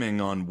interesting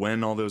timing on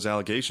when all those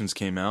allegations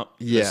came out.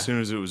 Yeah. As soon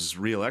as it was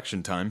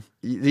re-election time.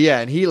 Yeah,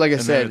 and he, like I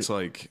And said, then it's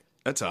like,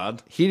 that's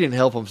odd. he didn't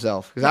help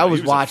himself because No, I he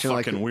was was a watching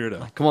like, fucking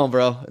weirdo. come on,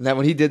 bro. And then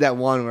when he did that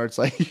one where it's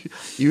like,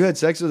 you had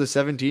sex with a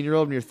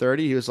 17-year-old and you're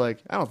 30, he was like,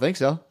 I don't think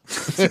so.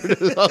 I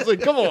was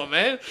like, come on,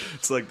 man.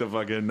 It's like the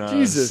fucking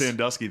Jesus.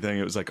 Sandusky thing.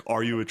 It was like,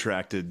 are you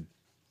attracted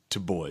to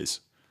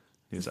boys?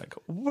 He's like,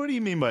 what do you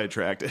mean by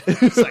attracted?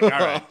 It's like, all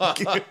right.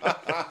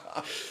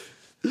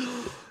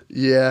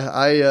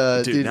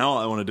 Yeah, Dude, now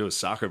I want to do a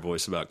soccer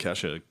voice about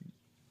Kesha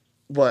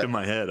what? in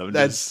my head.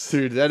 That is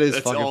that's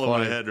fucking all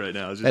funny. in My head right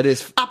now. It's just That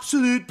is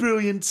absolute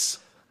brilliance.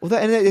 well.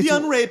 That and it's, The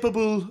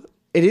unrapeable.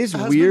 it is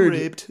has weird.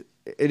 been raped.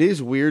 It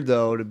is weird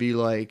though to be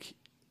like,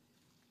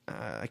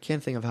 I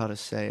can't think of how to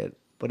say it,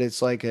 but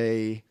it's like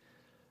a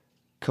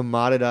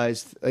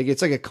commoditized, like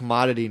it's like a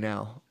commodity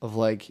now of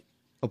like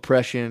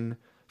oppression,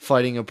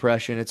 fighting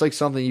oppression. It's like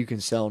something you can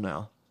sell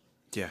now.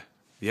 Yeah.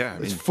 Yeah. I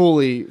mean, It's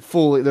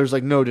fully. There's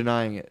like no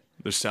denying it.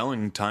 they're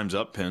selling Time's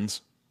Up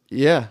pins.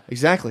 Yeah,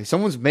 exactly.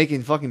 Someone's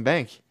making fucking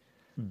bank.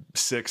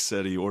 6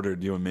 said he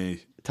ordered you and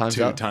me Time's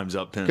 2 Up. Time's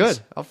Up pins. Good.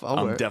 I'll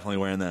I'm wear it. definitely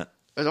wearing that.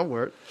 Don't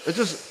wear it. It's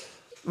just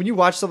when you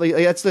watch something.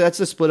 Like, that's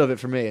the split of it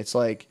for me. It's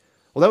like,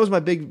 well, that was my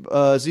big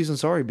Aziz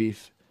Ansari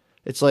beef.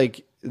 It's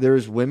like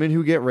there's women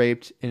who get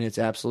raped, and it's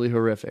absolutely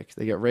horrific.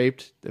 They get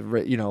raped.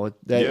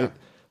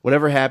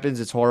 Whatever happens,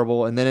 it's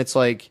horrible. And then it's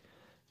like,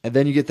 and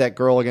then you get that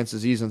girl against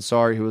Aziz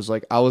Ansari who was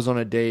like, I was on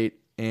a date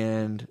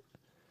and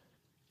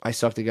I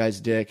sucked a guy's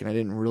dick, and I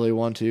didn't really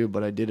want to,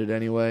 but I did it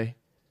anyway.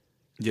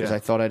 Because I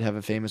thought I'd have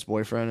a famous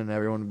boyfriend and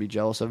everyone would be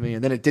jealous of me.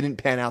 And then it didn't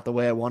pan out the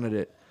way I wanted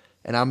it.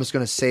 And I'm just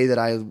going to say that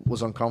I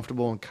was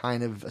uncomfortable and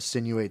kind of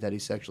insinuate that he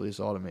sexually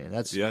assaulted me. And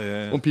that's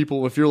when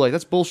people, if you're like,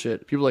 that's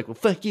bullshit, people are like, well,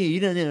 fuck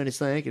you don't know what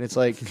it's like. And it's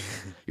like,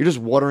 you're just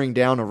watering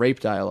down a rape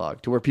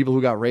dialogue to where people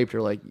who got raped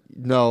are like,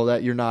 no,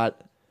 that you're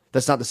not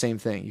That's not the same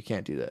thing. You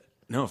can't do that.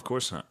 No, of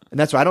course not. And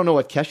that's why I don't know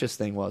what Kesha's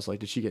thing was. Like,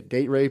 did she get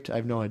date raped? I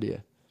have no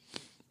idea.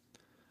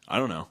 I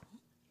don't know.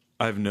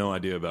 I have no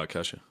idea about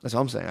Kesha. That's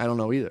what I'm saying. I don't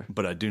know either.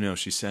 But I do know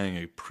she sang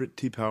a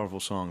pretty powerful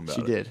song about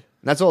it. She did. And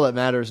that's all that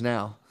matters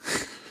now.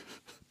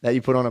 That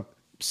you put on a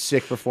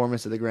sick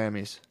performance at the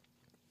Grammys.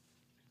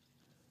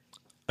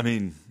 I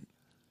mean,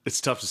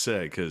 it's tough to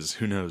say because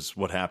who knows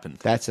what happened.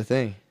 That's the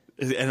thing.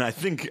 And I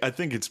think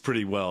it's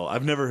pretty well.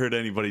 I've never heard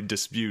anybody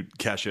dispute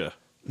Kesha.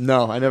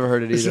 No, I never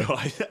heard it either.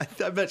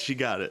 So I bet she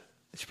got it.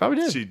 She probably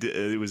did. She did.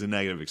 It was a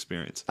negative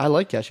experience. I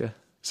like Kesha.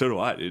 So do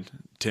I, dude.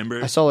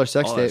 Timber. I saw her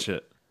sex all tape. That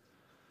shit.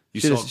 You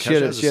She saw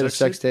had a- Kesha she had a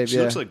sex tape, She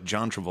yeah. looks like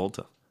John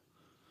Travolta.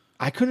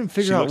 I couldn't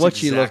figure She out looks what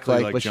she looked exactly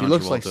like, like but she John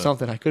looks like Travolta.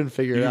 something. I couldn't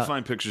figure You it can out.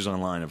 find pictures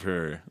online of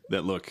her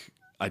that look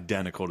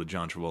identical to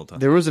John Travolta.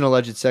 There was an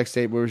alleged sex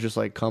tape where it was just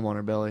like cum on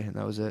her belly, and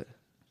that was it.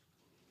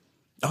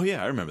 Oh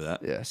yeah, I remember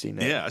that. Yeah, I seen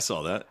that. Yeah, I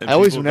saw that. And I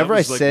always- that whenever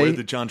was I like say- where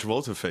the John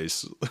Travolta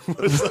face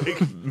was like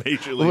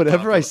majorly.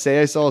 Whenever I popular.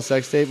 say I saw a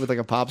sex tape with like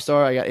a pop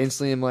star, I got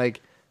instantly am like,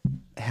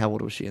 how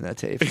old was she in that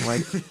tape? I'm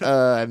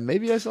like,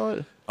 maybe I saw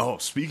it. Oh,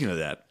 speaking of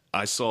that,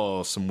 I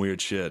saw some weird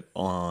shit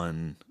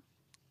online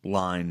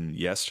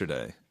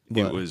yesterday.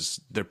 What? It was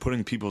they're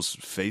putting people's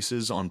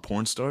faces on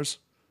porn stars.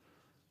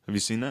 Have you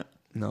seen that?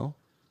 No.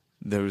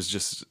 There was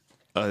just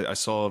I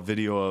saw a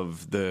video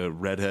of the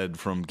redhead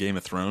from Game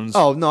of Thrones.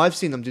 Oh no, I've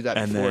seen them do that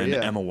and before. then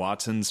Yeah, Emma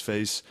Watson's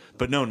face,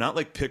 but no, not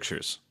like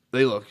pictures.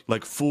 they look.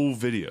 Like full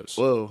videos.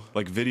 Whoa.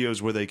 Like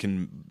videos where they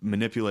can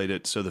manipulate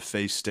it so the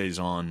face stays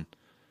on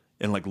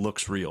and like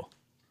looks real.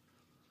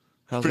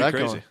 How's Pretty that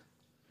crazy. going?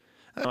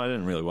 I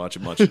didn't really watch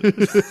it much. I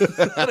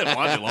didn't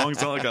watch it long.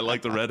 It's not like I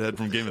like the redhead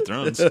from Game of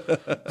Thrones.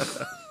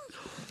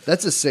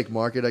 That's a sick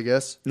market, I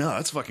guess. No,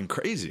 that's fucking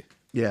crazy.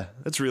 Yeah.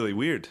 That's really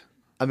weird.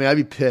 I mean, I'd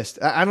be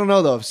pissed. I don't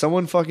know though. If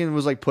someone fucking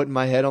was like putting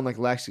my head on like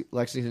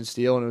Lexington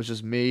Steel and it was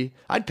just me,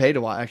 I'd pay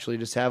to actually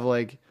just have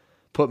like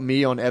put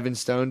me on Evan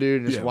Stone,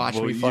 dude, and just watch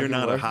me fucking You're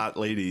not work. a hot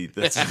lady.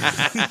 That's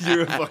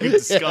you're a fucking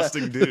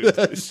disgusting dude.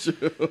 That's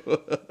true.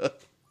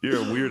 You're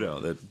a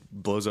weirdo that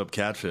blows up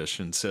catfish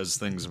and says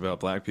things about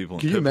black people.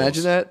 Can you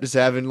imagine that? Just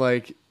having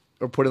like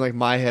or putting like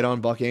my head on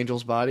Buck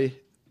Angel's body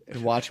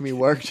and watch me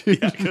work, dude.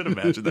 Yeah, I could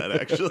imagine that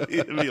actually.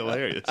 It'd be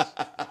hilarious.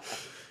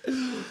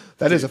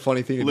 That is a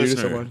funny thing to do to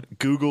Listener, someone.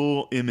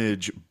 Google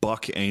image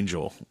Buck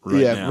Angel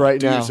right Yeah, now. right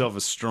Do now. yourself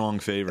a strong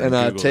favor And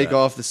Google take that.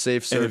 off the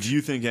safe search. And if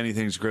you think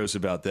anything's gross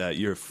about that,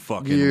 you're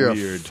fucking You're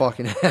weird. a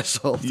fucking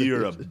asshole. Dude.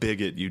 You're a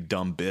bigot, you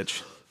dumb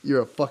bitch.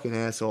 You're a fucking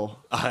asshole.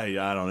 I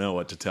don't know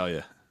what to tell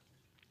you.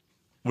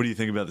 What do you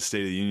think about the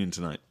State of the Union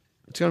tonight?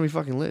 It's gonna be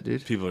fucking lit,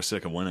 dude. People are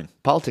sick of winning.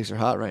 Politics are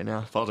hot right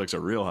now. Politics are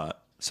real hot.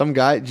 Some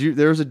guy,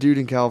 there was a dude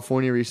in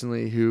California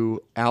recently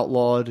who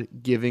outlawed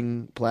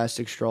giving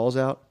plastic straws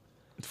out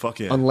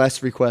Fuck yeah.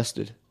 unless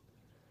requested.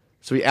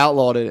 So he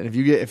outlawed it, and if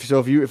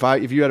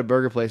you had a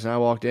burger place and I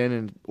walked in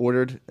and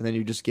ordered, and then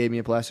you just gave me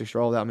a plastic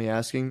straw without me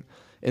asking,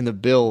 in the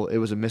bill it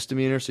was a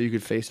misdemeanor, so you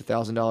could face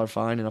 $1,000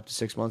 fine and up to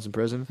 6 months in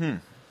prison.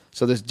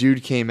 So this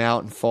dude came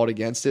out and fought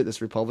against it,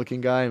 this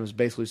Republican guy, and was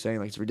basically saying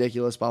like it's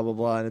ridiculous, blah blah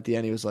blah. And at the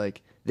end he was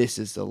like, "This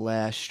is the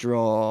last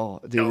straw,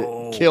 dude."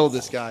 Oh. It killed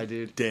this guy,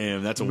 dude.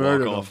 Damn, that's a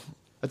Murdered walk off. him.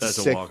 That's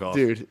a sick walk off.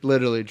 dude.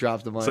 Literally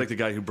dropped the mic. It's like the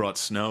guy who brought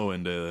snow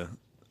into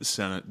the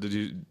Senate. Do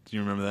you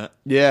remember that?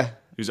 Yeah. He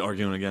was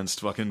arguing against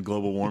fucking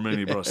global warming and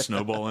he brought a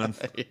snowball in.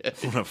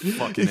 What a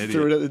fucking idiot.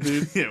 Threw it at the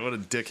dude. Yeah, what a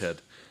dickhead.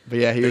 But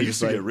yeah, he They was used just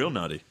to like, get real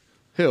nutty.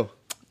 who?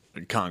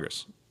 In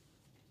Congress.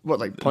 What,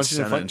 like punching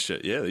Senate and fighting? and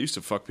shit. Yeah, they used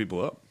to fuck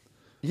people up.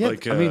 Yeah,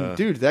 Like, I mean,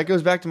 dude, that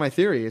goes back to my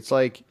theory. It's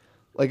like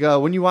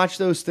when you watch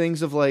those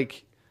things of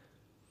like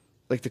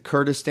the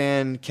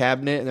Kurdistan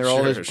cabinet and they're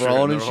all Sure, just sure,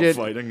 brawling and and they're all shit.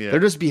 fighting, yeah. They're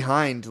just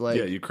behind like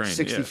Yeah, Ukraine,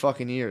 60 yeah.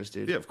 fucking years,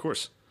 dude. Yeah, of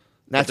course.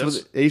 That's But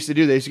what they used to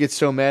do. They used to get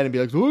so mad and be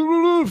like,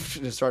 and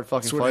just start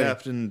fucking That's what fighting.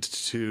 happened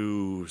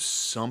to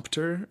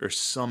Sumter or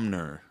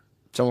Sumner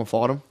Someone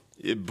fought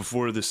him.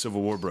 before the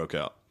Civil War broke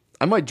out.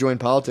 I might join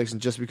politics and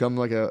just become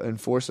like an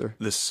enforcer.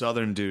 This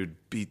Southern dude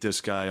beat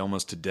this guy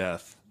almost to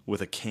death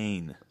with a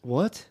cane.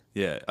 What?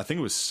 Yeah, I think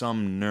it was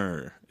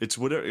Sumner. It's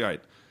whatever.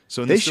 Right.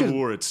 So in They the Civil should-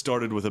 War, it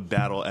started with a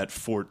battle at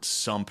Fort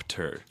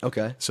Sumter.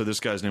 Okay. So this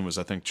guy's name was,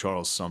 I think,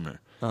 Charles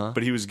Sumner.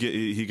 But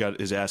he got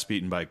his ass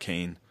beaten by a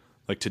cane,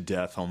 like to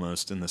death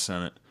almost in the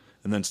Senate.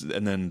 And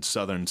then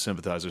Southern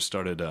sympathizers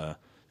started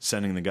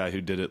sending the guy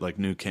who did it like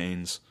new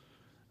canes.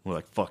 We're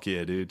like, fuck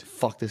yeah, dude.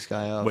 Fuck this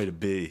guy up. Way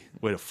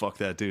to fuck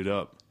that dude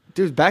up.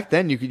 Dude, back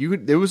then you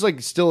could it was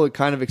like still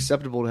kind of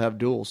acceptable to have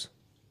duels.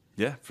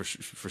 Yeah, for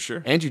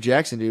sure. Andrew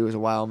Jackson, dude, was a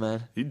wild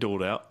man. He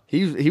doled out.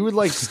 He would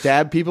like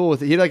stab people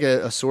with he had like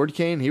a sword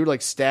cane. He would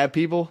like stab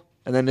people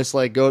and then just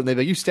like go and they'd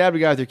be like, "You stabbed a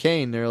guy with your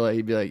cane." They're like,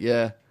 he'd be like,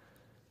 "Yeah."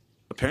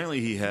 Apparently,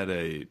 he had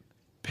a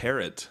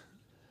parrot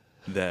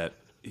that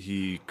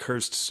he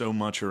cursed so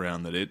much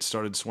around that it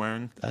started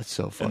swearing. That's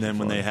so fucking And then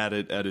when funny. they had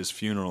it at his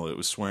funeral, it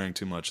was swearing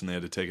too much, and they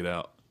had to take it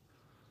out.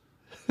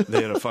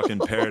 They had a fucking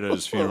parrot at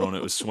his funeral, and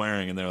it was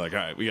swearing, and they're like, "All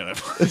right, we gotta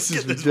This get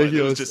is this one."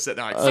 It was ridiculous. just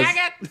sitting there like,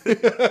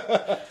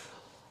 "Faggot!"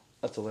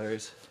 That's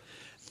hilarious.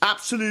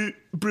 Absolute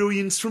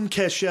brilliance from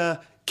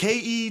Kesha.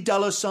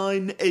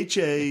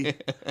 KE$HA.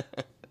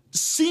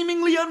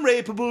 Seemingly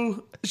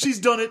unrapeable. She's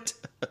done it.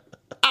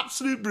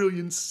 Absolute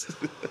brilliance.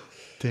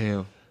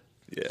 Damn.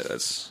 Yeah,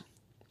 that's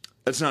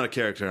not a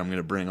character I'm going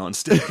to bring on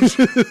stage.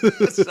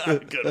 That's not a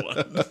good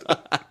one.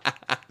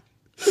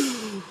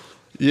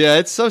 Yeah,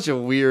 it's such a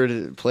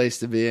weird place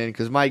to be in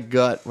because my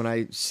gut, when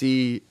I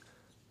see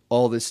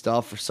all this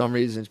stuff, for some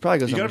reason, it's probably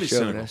because I'm a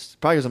chauvinist.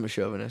 Probably because I'm a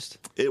chauvinist.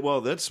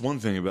 Well, that's one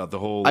thing about the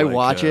whole. I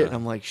watch it and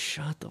I'm like,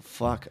 shut the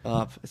fuck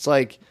up. It's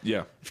like,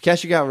 yeah, if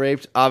Kesha got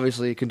raped,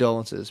 obviously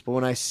condolences. But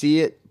when I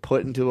see it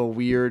put into a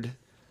weird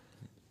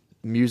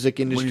music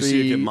industry, when you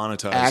see it get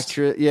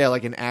monetized,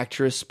 like an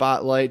actress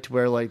spotlight, to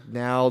where like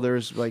now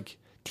there's like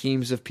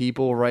teams of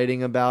people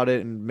writing about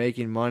it and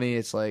making money.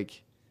 It's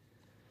like,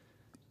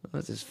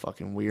 that's just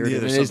fucking weird. Yeah,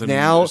 there's something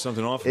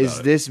off about is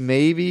it. this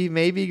maybe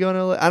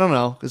gonna? I don't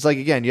know. It's like,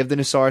 again, you have the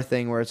Nassar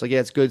thing where it's like, yeah,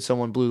 it's good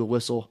someone blew the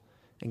whistle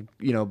and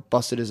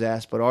busted his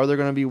ass, but are there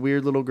gonna be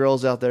weird little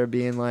girls out there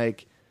being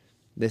like,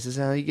 this is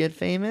how you get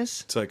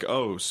famous? It's like,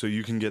 oh, so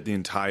you can get the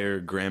entire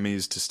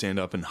Grammys to stand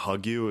up and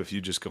hug you if you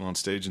just go on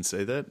stage and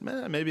say that?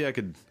 Maybe I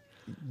could.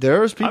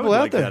 There's people I would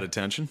out like there. that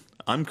attention.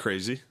 I'm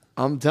crazy.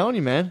 I'm telling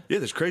you, man. Yeah,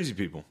 there's crazy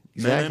people,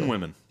 Exactly. men and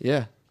women.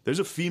 Yeah. There's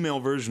a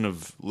female version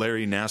of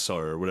Larry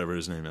Nassar or whatever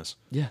his name is.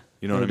 Yeah.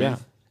 You know what I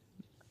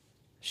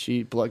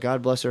mean?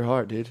 God bless her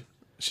heart, dude.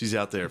 She's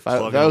out there. If that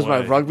was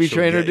my rugby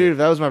trainer, dude. If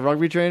that was my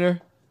rugby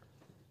trainer,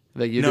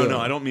 like no,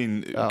 I don't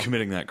mean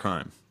committing that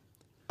crime.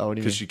 Oh, what do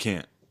you mean? Because she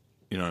can't.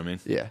 You know what I mean?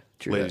 Yeah,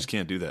 true. Ladies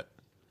can't do that.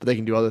 But they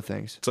can do other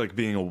things. It's like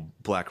being a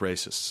black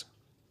racist.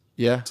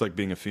 Yeah, It's like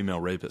being a female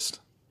rapist.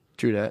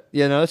 true that.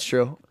 Yeah, no, that's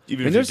true.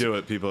 Even if you do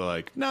it, people are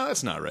like, no,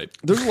 that's not right.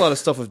 There's a lot of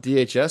stuff with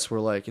DHS where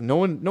like, and no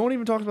one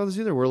even talks about this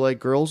either. Where like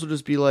girls will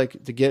just be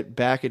like, to get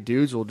back at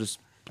dudes, will just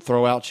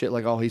throw out shit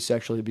like, oh, he's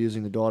sexually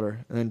abusing the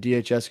daughter, and then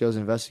DHS goes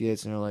and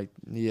investigates, and they're like,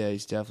 yeah,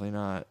 he's definitely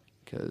not,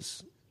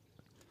 because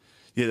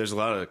Yeah, there's a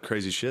lot of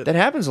crazy shit. that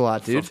happens a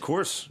lot, dude. Of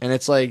course. And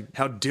it's like,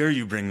 How dare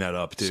you bring that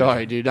up, dude?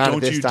 Sorry, dude. Not at Don't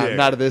this you time. dare.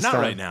 Not at this time.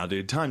 Not right now,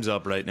 dude. Time's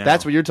up right now.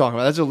 that's what you're talking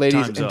about. That's what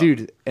ladies Time's and up.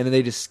 dude, and then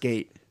they just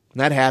skate.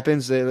 And that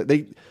happens.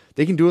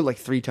 They can do it like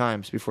 3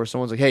 times before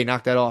someone's like, hey,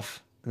 knock that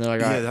off. And they're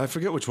like, all right. Yeah, I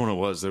forget which one it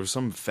was. There was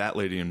some fat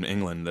lady in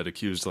England that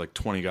accused like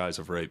 20 guys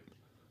of rape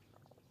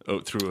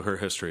through her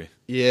history.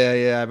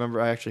 Yeah, I remember.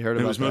 I actually heard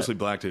about It was that. mostly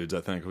black dudes, I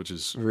think, which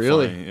is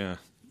Really? funny. Yeah.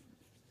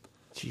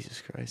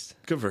 Jesus Christ.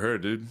 Good for her,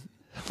 dude.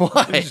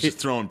 Why? She's just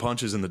throwing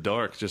punches in the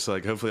dark, just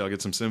like, hopefully I'll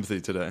get some sympathy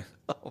today.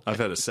 I've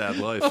had a sad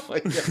life. Oh my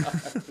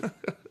God.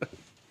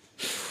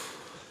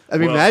 I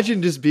mean, Well-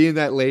 imagine just being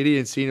that lady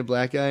and seeing a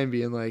black guy and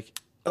being like,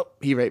 oh,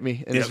 he raped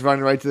me. And just Yep.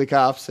 running right to the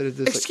cops. And it's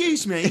just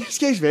Excuse me. like,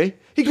 excuse me.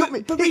 He got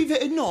me. Believe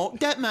it or not,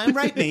 that man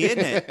raped me, isn't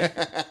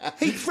it?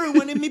 He threw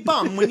one in me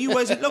bum when you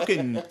wasn't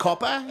looking,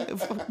 copper.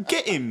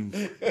 Get him.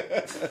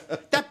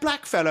 That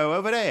black fellow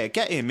over there,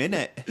 get him,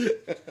 innit?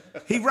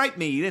 He raped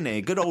me, didn't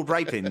he? Good old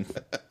raping.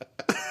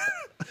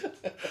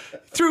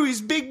 Threw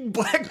his big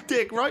black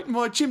dick right in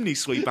my chimney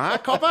sweeper, huh,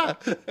 copper?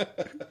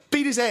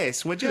 Beat his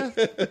ass, would you?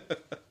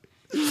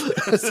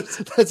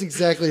 That's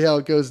exactly how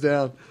it goes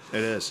down. It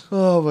is.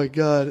 Oh my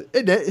God.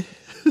 Isn't it?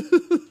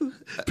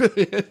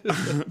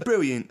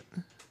 Brilliant.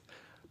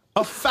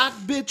 A fat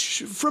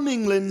bitch from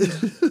England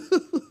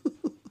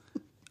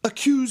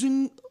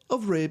accusing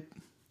of rape,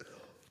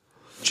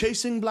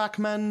 chasing black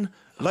men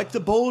like the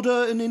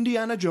boulder in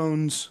Indiana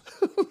Jones,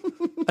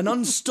 an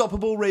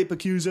unstoppable rape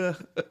accuser.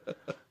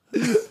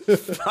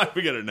 I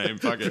forget her name.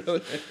 Fuck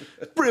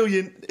it.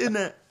 Brilliant, isn't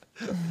it?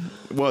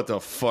 What the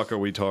fuck are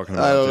we talking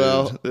about, I don't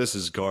dude? know. This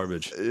is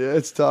garbage. Yeah,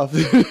 it's tough.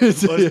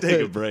 Let's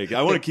take a break.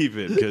 I want to keep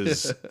it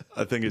because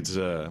I think it's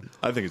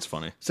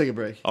funny. Let's take a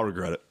break. I'll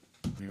regret it.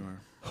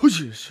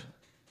 Whoosh.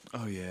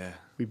 Oh yeah.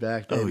 We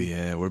back, baby. Oh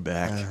yeah, we're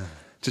back.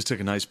 Just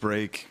took a nice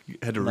break.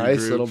 Had to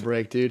Nice regroup. little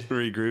break, dude.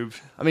 Regroup.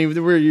 I mean,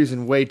 we're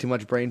using way too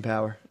much brain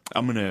power.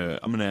 I'm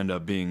gonna end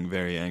up being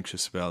very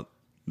anxious about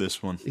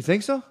this one You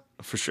think so?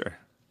 for sure.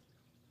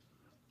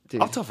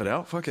 Dude, I'll tough it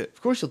out. Fuck it.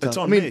 of course you'll tell. It's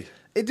on I mean,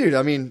 me. Dude,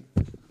 I mean...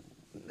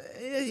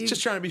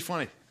 Just trying to be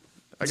funny.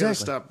 I Exactly. gotta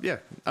stop. Yeah,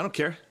 I don't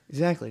care.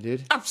 Exactly,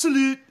 dude.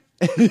 Absolute.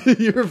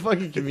 You're a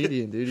fucking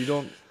comedian, dude. You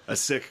don't... A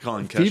sick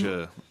calling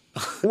People-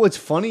 Kesha. What's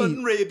funny...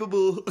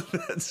 Unrapeable.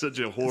 That's such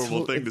a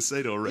horrible thing to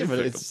say to a rape Yeah, but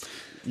victim. it's...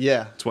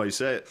 Yeah. That's why you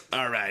say it.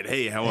 All right.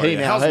 Hey, how are Hey you?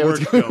 now, How's hey,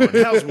 what's work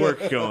going? How's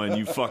work going,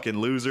 you fucking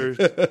loser?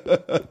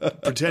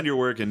 Pretend you're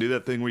working. Do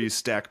that thing where you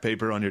stack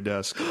paper on your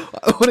desk.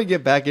 I want to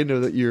get back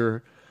into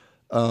your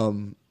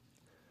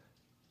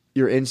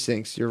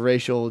instincts, your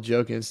racial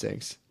joke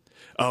instincts.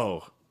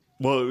 Oh,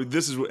 well,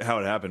 this is how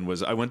it happened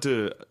was I went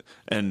to,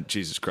 and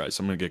Jesus Christ,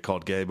 I'm going to get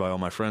called gay by all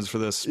my friends for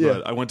this, Yeah.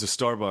 but I went to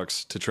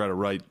Starbucks to try to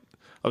write.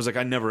 I was like,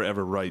 I never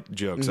ever write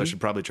jokes. I should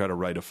probably try to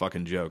write a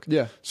fucking joke.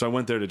 Yeah. So I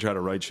went there to try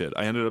to write shit.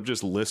 I ended up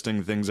just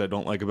listing things I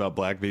don't like about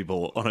black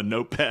people on a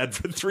notepad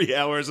for 3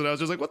 hours, and I was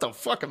just like, what the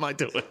fuck am I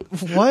doing?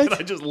 What? And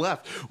I just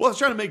left. Well, I was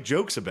trying to make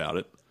jokes about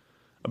it.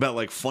 About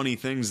like funny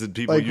things that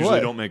people Like usually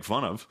what? don't make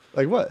fun of.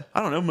 Like what?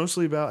 I don't know,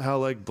 mostly about how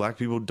like black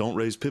people don't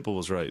raise pit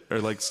bulls right,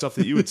 or like stuff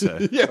that you would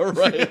say. Yeah,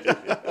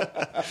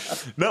 right.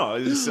 No,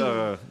 it's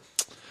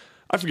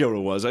I forget what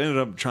it was. I ended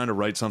up trying to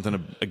write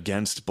something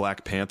against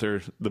Black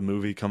Panther, the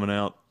movie coming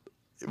out.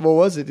 What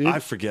was it, dude? I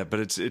forget, but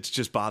it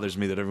just bothers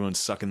me that everyone's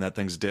sucking that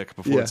thing's dick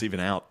before it's even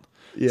out.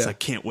 Yeah. It's like,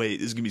 can't wait.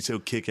 This is gonna be so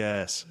kick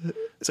ass.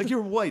 It's like,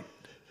 you're white.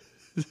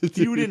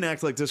 You didn't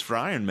act like this for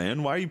Iron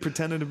Man. Why are you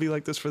pretending to be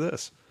like this for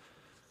this?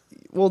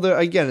 Well,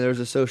 there's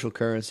a social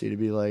currency to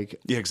be like.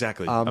 Yeah,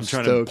 exactly. I'm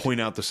trying stoked. to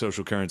point out the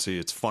social currency.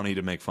 It's funny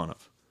to make fun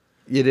of.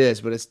 It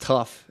is, but it's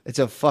tough. It's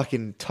a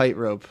fucking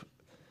tightrope.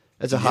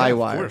 It's a high Of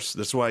wire. course.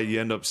 That's why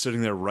you end up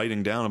sitting there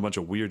writing down a bunch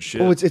of weird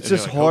shit. Well, it's And you're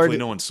just like, hard. Hopefully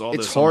no one saw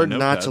it's this on hard my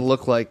not notepad. to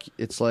look like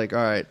it's like,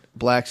 all right,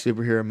 black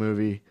superhero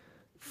movie.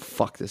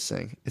 Fuck this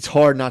thing. It's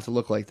hard not to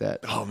look like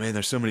that. Oh man,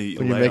 there's so many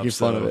When you're making layups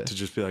fun of though, it. to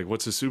just be like,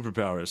 what's his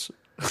superpowers?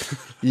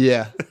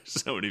 Yeah.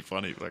 So many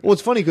funny. Like, Well,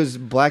 it's funny because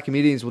black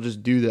comedians will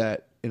just do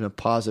that in a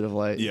positive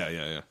light. yeah.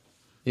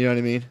 You know what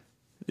I mean?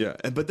 Yeah,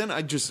 but then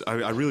I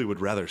really would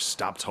rather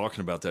stop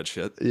talking about that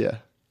shit. Yeah.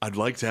 I'd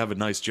like to have a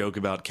nice joke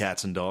about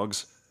cats and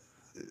dogs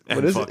and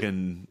What is it?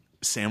 fucking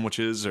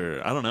sandwiches,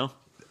 or I don't know.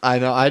 I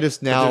know. I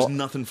just But now. there's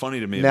nothing funny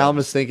to me. Now about I'm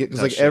just thinking, because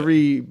that like shit.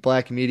 every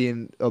black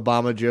comedian,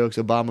 Obama jokes,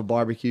 Obama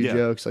barbecue Yeah.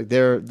 jokes, like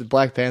the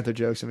Black Panther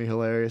jokes, gonna be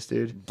hilarious,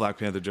 dude. Black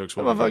Panther jokes.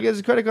 That motherfucker gets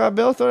a credit card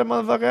bill, throw that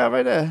motherfucker out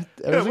right there.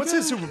 Yeah, what's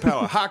his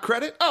superpower? High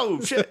credit? Oh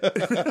shit!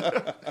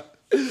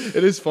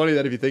 It is funny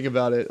that if you think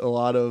about it, a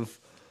lot of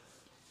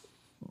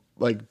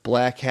like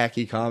black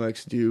hacky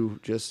comics do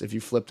just, if you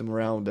flip them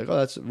around, be like, oh,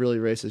 that's a really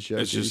racist joke.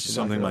 It's dude. You just should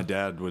something knock my it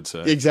dad would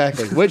say. off.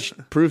 Exactly, which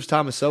proves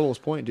Thomas Sowell's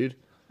point, dude.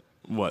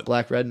 What?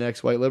 Black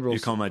rednecks, white liberals.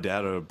 You call my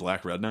dad a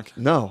black redneck?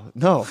 No.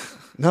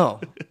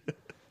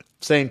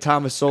 Saying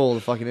Thomas Sowell,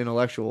 the fucking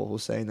intellectual,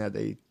 was saying that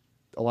a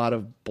lot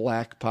of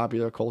black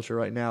popular culture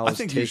right now I is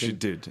think you taken should,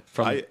 dude.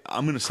 from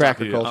I'm going to stop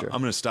cracker you. culture. I'm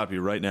going to stop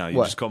you right now. You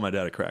What? just called my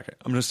dad a cracker.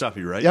 I'm going to stop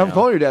you right Yeah, now. I'm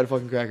calling your dad a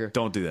fucking cracker.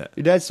 Don't do that.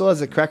 Your dad still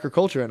has a cracker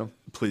culture in him.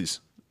 Please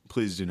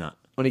do not.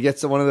 When he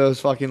gets to one of those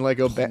fucking like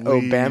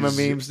Obama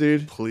Please- memes,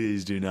 dude.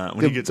 Please do not.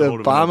 When The, he gets the a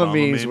hold of an Obama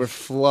Obama memes meme, were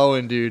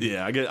flowing, dude.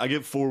 yeah, I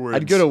get forwards.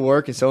 I'd go to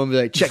work and someone would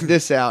be like, check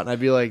this out. And I'd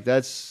be like,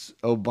 that's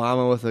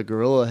Obama with a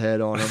gorilla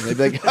head on him.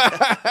 They'd be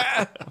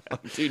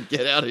like, dude,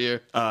 get out of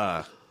here.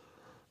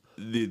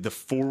 the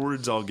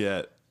forwards I'll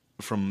get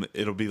from,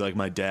 it'll be like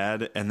my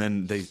dad, and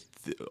then the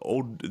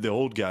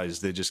old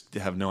guys, they just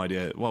have no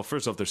idea. Well,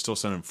 first off, they're still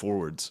sending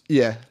forwards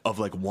Yeah. of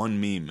like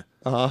one meme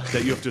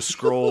that you have to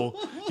scroll.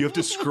 You have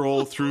to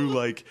scroll through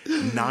like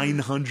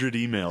 900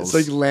 emails. It's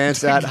like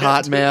Lance at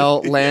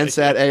Hotmail, Lance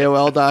at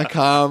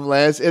AOL.com,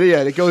 Lance.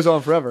 Yeah, it goes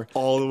on forever.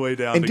 all the way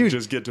down And to dude-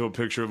 just get to a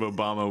picture of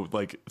Obama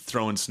like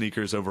throwing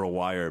sneakers over a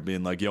wire,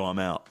 being like, "Yo, I'm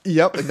out."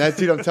 Yep, and that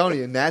dude, I'm telling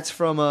you, and that's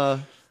from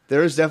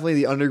there is definitely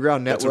the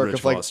underground That's a network Rich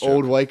of like Voss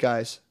old joke. white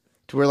guys,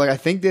 to where like I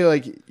think they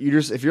like you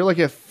just, if you're like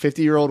a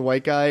 50-year-old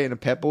white guy in a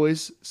Pep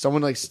Boys,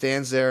 someone like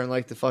stands there in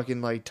like the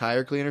fucking like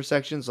tire cleaner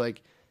sections,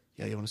 like,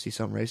 yeah, you want to see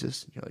something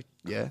racist? You're like,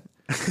 yeah,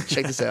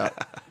 check this out.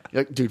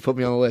 You're like, dude, put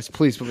me on the list,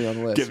 please put me on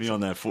the list. Get me on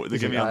that.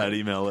 Get me on that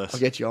email list. I'll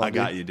get you on, I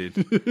got you,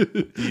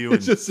 dude. You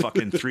and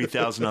fucking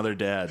 3,000 other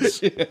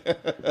dads.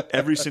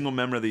 Every single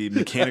member of the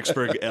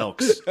Mechanicsburg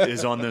Elks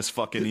is on this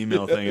fucking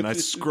email thing, and I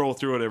scroll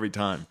through it every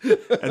time.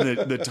 And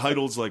the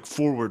title's like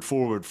forward.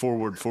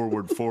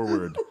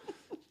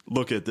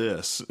 Look at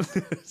this.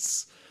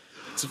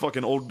 It's a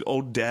fucking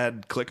old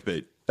dad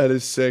clickbait. That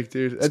is sick,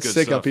 dude. That's good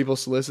sick how stuff. people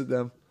solicit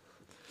them.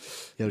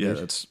 Yo, Yeah, dude,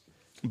 that's.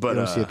 you But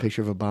want to see a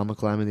picture of Obama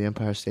climbing the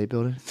Empire State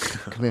Building?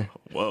 Come here.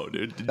 whoa,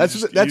 dude.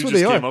 That's what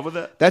they are. Came up with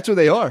that? That's what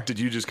they are. Did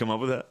you just come up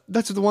with that?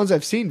 That's what the ones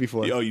I've seen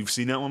before. Oh, you've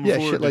seen that one Yeah,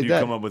 before? shit Or like did you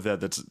that. come up with that?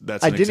 That's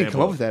I an didn't example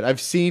come up of- with that.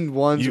 I've seen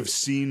ones. You've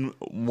seen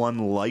one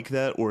like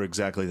that or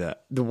exactly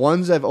that? The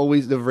ones I've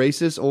always, the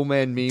racist old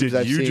man memes Did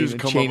I've you seen just in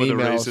come chain up with a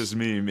emails racist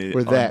meme?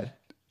 were that.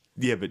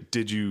 Yeah, but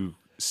did you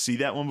see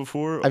that one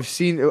before? I've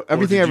seen Or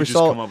everything did I ever you just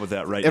saw. come up with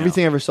that right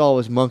everything I now? ever saw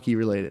was monkey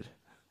related.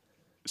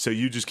 So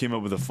you just came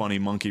up with a funny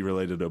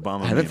monkey-related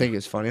Obama I meme. didn't think it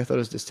was funny. I thought it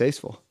was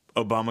distasteful.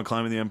 Obama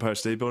climbing the Empire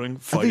State Building,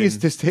 I think it's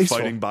distasteful.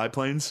 fighting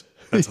biplanes.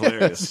 That's Yeah,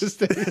 hilarious. it's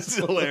distasteful. It's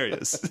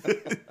hilarious.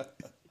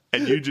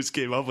 And you just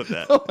came up with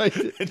that. Oh, I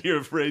did. And you're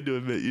afraid to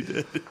admit you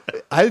did.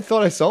 I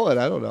thought I saw it.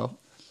 I don't know.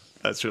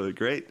 That's really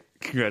great.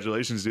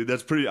 Congratulations, dude.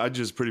 That's pretty. I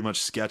just pretty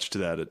much sketched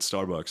that at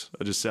Starbucks.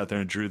 I just sat there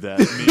and drew that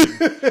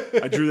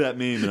meme. I drew that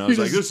meme, and I was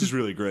like, "This is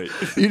really great."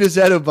 You just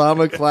had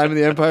Obama climbing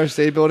the Empire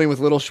State Building with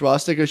little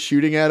swastikas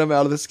shooting at him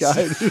out of the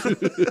sky.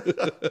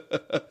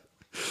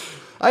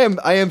 I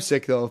am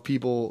sick though of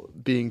people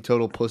being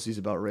total pussies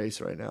about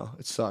race right now.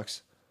 It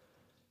sucks.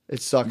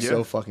 It sucks Yeah.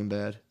 so fucking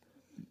bad.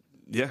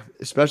 Yeah,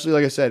 Especially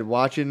like I said,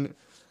 watching.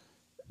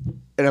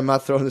 And I'm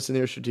not throwing this in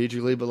there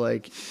strategically, but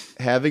like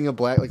having a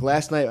black, like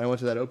last night I went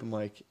to that open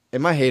mic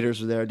and my haters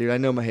were there, dude. I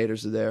know my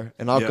haters are there,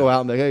 and I'll Yeah. go out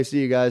and be like, "Hey, see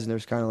you guys," and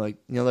there's kind of like,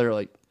 you know, they're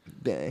like,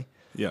 "Dang."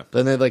 yeah.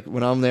 But then they like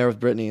when I'm there with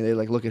Brittany, they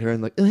like look at her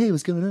and like, "Oh, hey,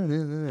 what's going on?"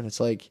 And it's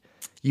like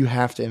you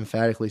have to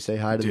emphatically say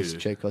hi to this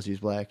Dude. chick because she's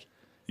black.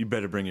 You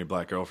better bring your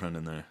black girlfriend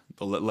in there.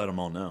 But let them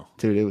all know.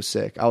 Dude, it was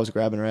sick. I was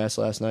grabbing her ass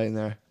last night in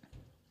there.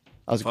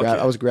 I was Fuck yeah.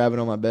 I was grabbing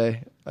on my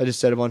bae. I just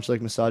said a bunch of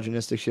like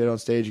misogynistic shit on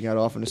stage and got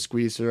off and just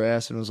squeezed her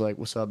ass and was like,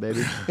 "What's up,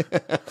 baby?"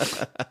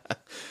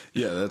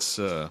 Yeah, that's.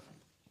 I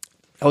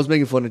was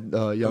making fun of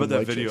young How about that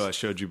white video chicks. I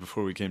showed you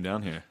before we came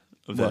down here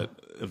of What?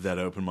 that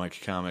open mic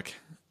comic?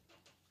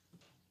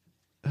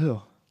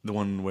 Who? The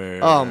one where.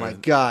 Oh my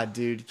god,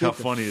 dude! How Get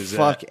the funny is that?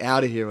 fuck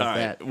out of here with All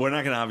right, that. we're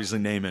not going to obviously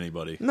name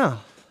anybody. No,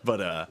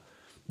 But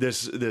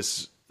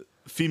this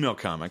female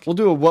comic. we'll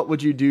do a "What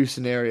would you do"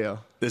 scenario.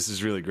 This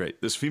is really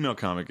great. This female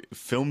comic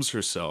films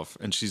herself,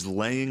 and she's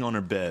laying on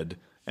her bed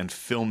and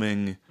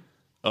filming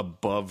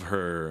above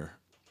her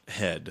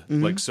head.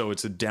 Mm-hmm. Like, so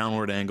it's a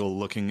downward angle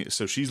looking.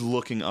 So she's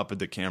looking up at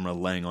the camera,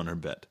 laying on her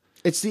bed.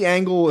 It's the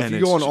angle. If And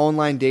you go on it's-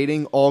 online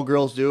dating, all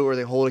girls do it, where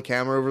they hold a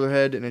camera over their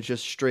head and it's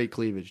just straight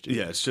cleavage, dude.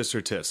 Yeah, it's just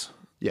her tits.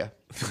 Yeah.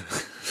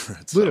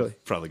 That's, Literally. I'll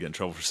probably get in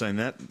trouble for saying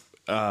that.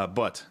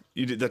 But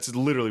that's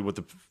literally what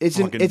the It's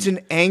fucking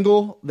an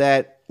angle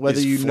that whether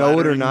is you know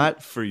it or flattering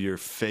not, for your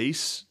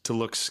face to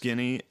look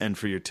skinny and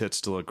for your tits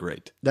to look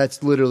great.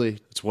 that's literally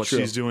It's what true.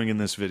 she's doing in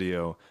this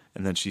video,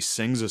 and then she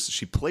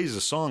plays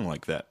a song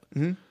like that.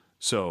 Mm-hmm.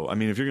 So, I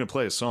mean, if you're going to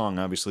play a song,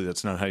 obviously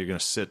that's not how you're going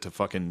to sit to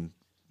fucking.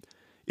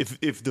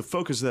 If the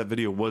focus of that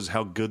video was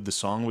how good the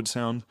song would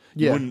sound,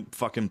 you Yeah. wouldn't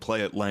fucking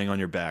play it laying on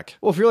your back.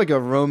 Well, if you're like a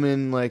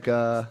Roman, like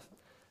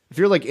if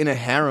you're like in a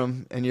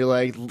harem and you're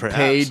like Perhaps.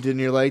 paid and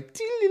you're like,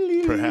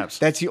 Perhaps.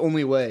 that's the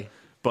only way.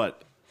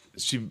 But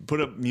she put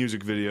up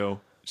music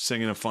video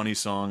singing a funny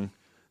song,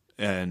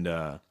 and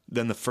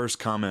then the first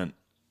comment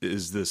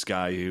is this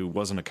guy who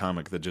wasn't a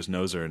comic that just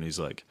knows her, and he's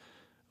like,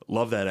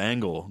 "Love that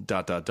angle." ...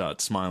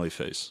 Smiley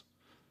face.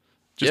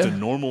 Just Yeah. a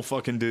normal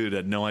fucking dude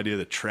had no idea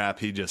the trap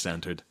he just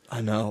entered. I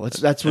know.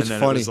 That's what's and then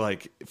funny. it was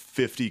like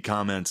 50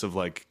 comments of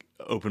like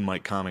open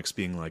mic comics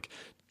being like,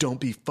 "Don't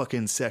be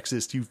fucking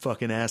sexist, you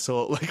fucking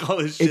asshole." Like all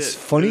this shit. It's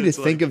funny And to it's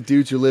think like, of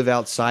dudes who live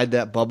outside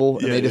that bubble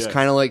and Yeah, they just yeah.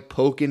 kind of like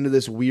poke into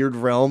this weird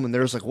realm and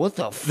they're just like, what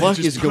the they fuck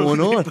just is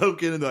going on?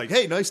 Poke in and they're like,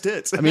 "Hey, nice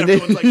tits." And mean,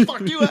 they- everyone's like,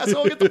 "Fuck you,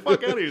 asshole, get the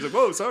fuck out of here." He's like,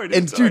 "Whoa, sorry, dude."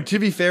 And sorry. dude, to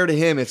be fair to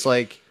him, it's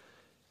like,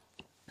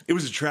 It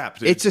was a trap,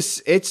 dude.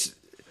 it's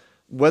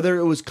whether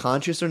it was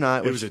conscious or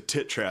not. It was a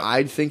tit trap.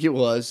 I'd think it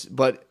was,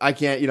 but I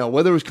can't,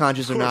 whether it was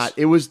conscious or course. not,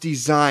 it was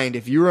designed.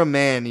 If you're a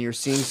man and you're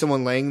seeing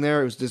someone laying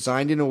there, it was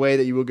designed in a way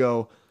that you would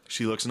go,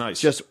 She looks nice.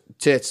 just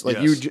tits. Like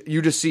Yes.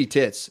 you just see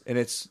tits, and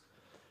it's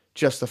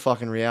just the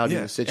fucking reality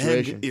of the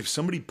situation. And if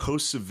somebody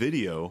posts a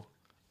video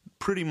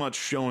pretty much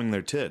showing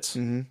their tits,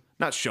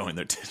 not showing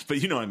their tits, but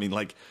you know what I mean,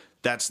 like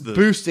that's the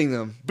Boosting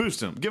them.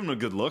 boost them, give them a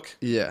good look.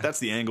 Yeah. That's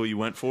the angle you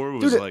went for. It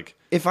was Dude, like,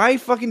 if I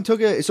fucking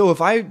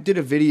if I did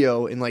a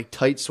video in like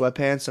tight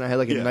sweatpants and I had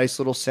like a Yeah. nice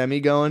little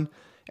semi going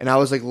and I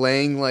was like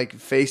laying like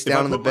face if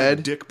down I on the put my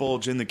bed. dick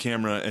bulge in the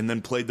camera and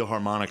then played the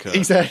harmonica.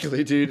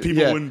 Exactly, dude.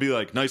 People Yeah. wouldn't be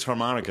like, "Nice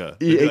harmonica."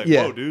 They'd be like,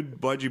 Yeah. "Whoa,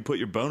 dude, why'd you put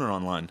your boner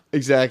online?"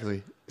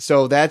 Exactly.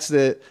 So that's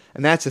the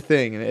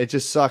thing, and it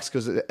just sucks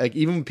because like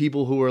even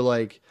people who are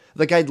like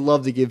I'd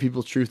love to give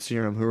people truth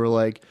serum who are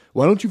like,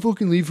 why don't you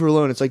fucking leave her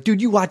alone? It's like,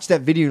 dude, you watched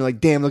that video and you're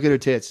like, damn, look at her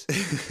tits.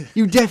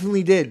 You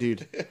definitely did,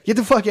 dude. Get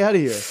the fuck out of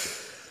here.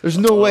 There's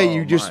no way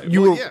you just my.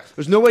 you Well, were. yeah.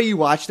 There's no way you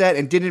watched that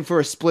and didn't for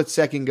a split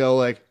second go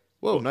like,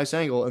 whoa, nice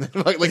angle, and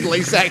then like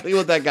exactly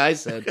what that guy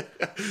said.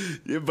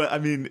 Yeah, but I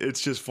mean, it's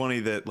just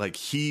funny that like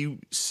he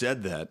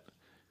said that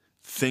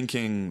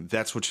thinking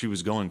that's what she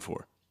was going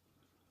for.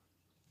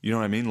 You know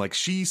what I mean? Like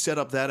she set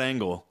up that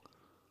angle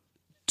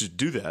to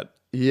do that.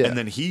 Yeah. And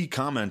then he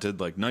commented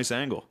like, "Nice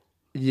angle."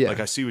 Yeah. Like,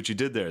 "I see what you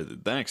did there.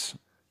 Thanks.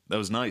 That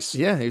was nice."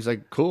 Yeah, he was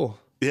like, cool.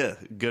 Yeah,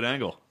 good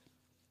angle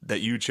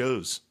that you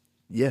chose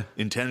Yeah,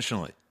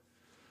 intentionally.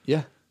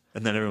 yeah.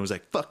 And then everyone was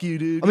like, "Fuck you,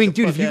 dude." I mean,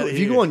 Get the dude, fuck outta if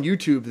you here." go on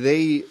YouTube,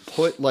 they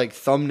put like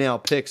thumbnail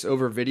pics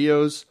over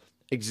videos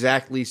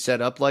exactly set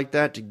up like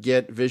that to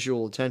get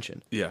visual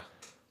attention. Yeah.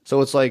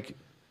 So it's like,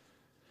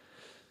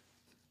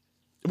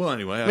 Well,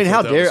 anyway, I mean, thought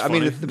how that dare? was I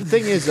mean, funny. the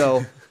thing is,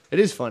 though, it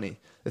is funny.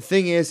 The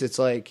thing is, it's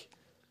like,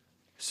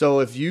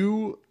 so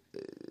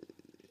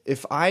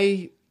if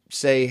I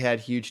say had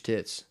huge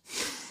tits,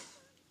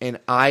 and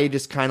I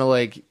just kind of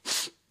like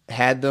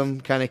had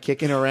them kind of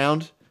kicking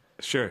around,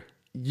 Sure.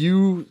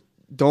 you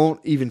don't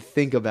even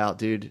think about,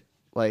 dude.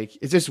 Like,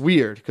 it's just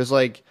weird because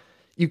like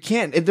you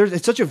can't.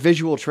 It's such a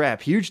visual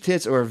trap. Huge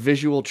tits are a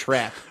visual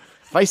trap.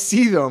 If I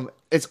see them,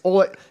 it's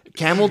all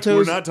camel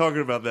toes. We're not talking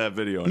about that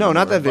video. No, anymore,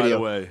 not that video.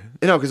 By the way,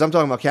 No, because I'm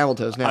talking about camel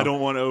toes now. I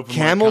don't want to open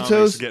camel my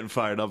toes. getting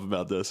fired up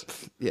about this.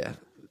 Yeah,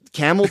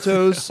 camel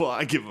toes. Well,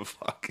 I give a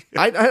fuck.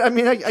 I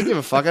mean, I give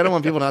a fuck. I don't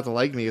want people not to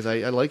like me because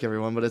I like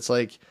everyone, but it's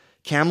like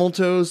camel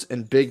toes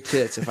and big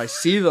tits. If I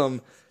see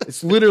them,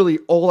 it's literally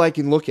all I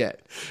can look at.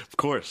 Of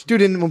course.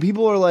 Dude, and when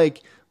people are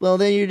like, well,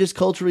 then you're just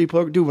culturally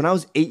appropriate. Dude, when I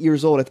was 8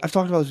 years old, I've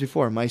talked about this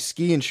before. My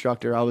ski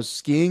instructor, I was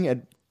skiing at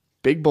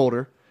Big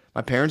Boulder.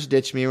 My parents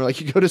ditched me and were like,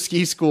 you go to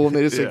ski school, and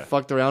they just Yeah. like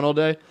fucked around all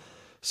day.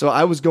 So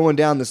I was going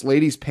down this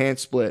lady's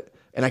pants split,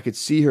 and I could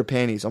see her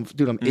panties. I'm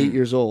 8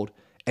 years old,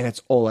 and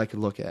it's all I could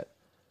look at.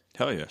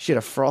 Hell yeah. She had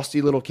a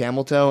frosty little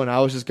camel toe, and I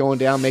was just going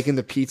down making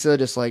the pizza,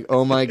 just like,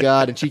 oh my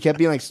God. And she kept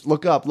being like,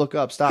 look up,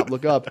 stop,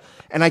 look up.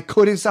 And I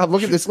couldn't stop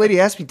looking. This lady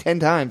asked me 10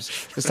 times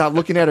to stop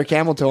looking at her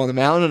camel toe on the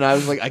mountain, and I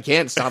was like, I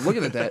can't stop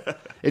looking at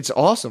that. It's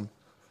awesome.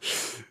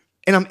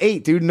 And I'm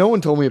 8, dude. No one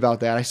told me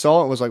about that. I saw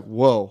it and was like,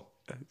 whoa.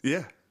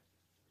 Yeah.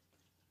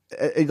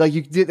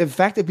 Like the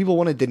fact that people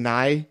want to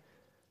deny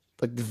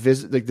like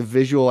the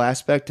visual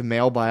aspect to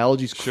male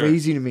biology is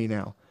crazy to me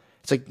now.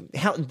 It's like,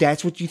 how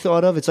that's what you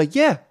thought of? It's like,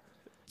 yeah.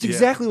 It's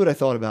exactly what I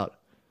thought about.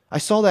 I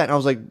saw that and I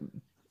was like,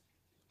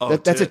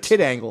 that's a tit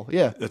angle.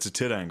 Yeah. That's a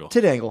tit angle.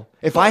 Tit angle.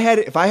 If I had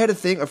a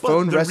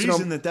phone resting on...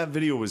 The reason that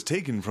video was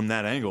taken from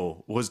that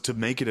angle was to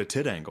make it a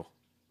tit angle.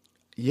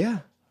 Yeah.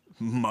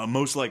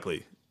 Most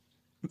likely.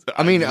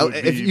 I mean,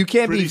 if you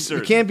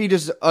can't be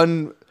just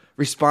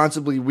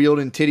unresponsibly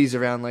wielding titties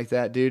around like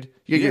that, dude.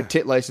 You get your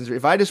tit license.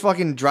 If I just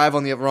fucking drive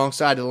on the wrong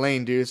side of the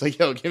lane, dude, it's like,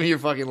 yo, give me your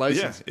fucking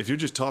license. Yeah. If you're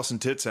just tossing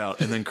tits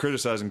out and then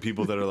criticizing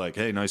people that are like,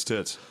 hey, nice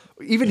tits.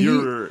 Even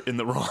you're in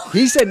the wrong.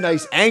 He said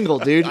nice angle,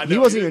 dude. He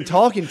wasn't even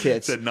talking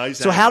tits. He said nice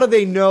so angle. How did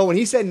they know when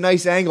he said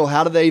nice angle?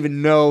 How did they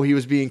even know he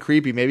was being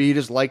creepy? Maybe he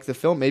just liked the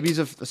film. Maybe he's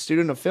a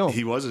student of film.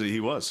 He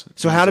was.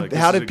 So how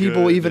did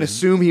people even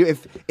assume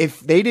if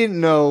they didn't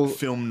know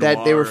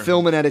that they were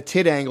filming at a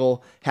tit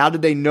angle? How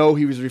did they know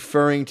he was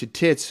referring to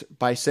tits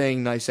by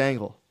saying nice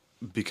angle?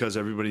 Because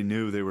everybody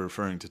knew they were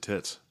referring to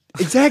tits.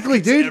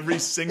 Exactly, dude. Every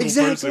single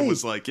person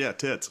was like, yeah,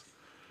 tits.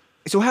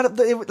 So how did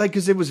they, like,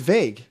 because it was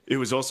vague. It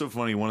was also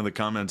funny. One of the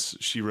comments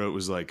she wrote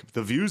was like,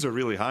 the views are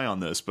really high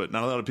on this, but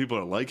not a lot of people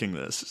are liking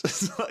this.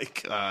 It's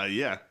like,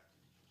 yeah.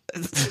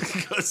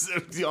 Because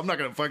I'm not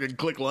going to fucking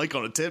click like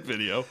on a tit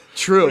video.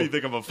 True. What do you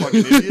think, I'm a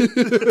fucking idiot?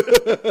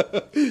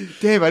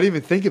 Damn, I didn't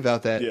even think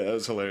about that. Yeah, that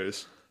was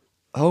hilarious.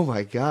 Oh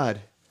my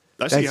God.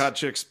 I see hot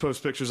chicks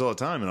post pictures all the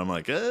time, and I'm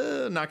like,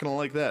 not going to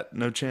like that.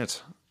 No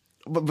chance.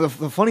 But the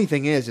funny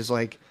thing is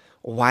like,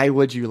 why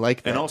would you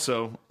like that? And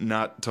also,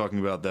 not talking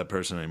about that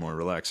person anymore.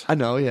 Relax. I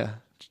know, yeah.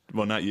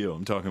 Well, not you.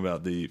 I'm talking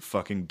about the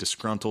fucking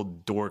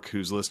disgruntled dork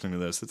who's listening to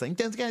this. That's like,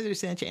 those guys are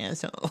such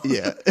assholes.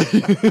 Yeah.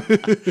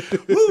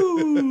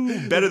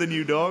 Woo! Better than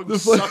you, dog.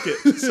 Suck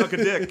it. Suck a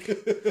dick.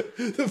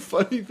 The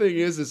funny thing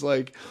is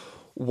like,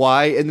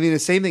 why? And I mean, the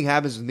same thing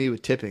happens with me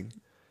with tipping.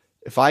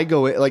 If I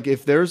go in, like,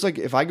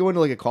 if I go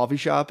into like a coffee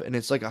shop and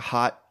it's like a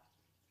hot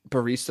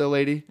barista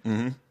lady,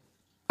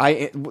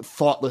 I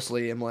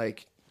thoughtlessly am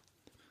like,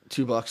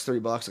 $2,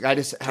 $3. Like I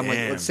just have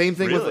like same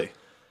thing really? with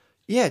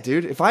yeah,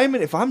 dude. If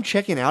I'm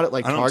checking out at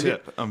like I don't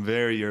Target, tip. I'm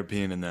very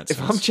European in that sense.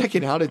 If I'm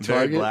checking out at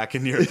Target, very black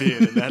and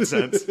European in that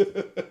sense.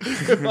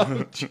 If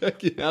I'm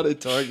checking out at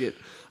Target,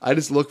 I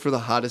just look for the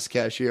hottest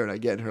cashier and I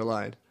get in her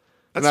line.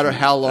 No matter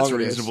how long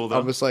it is,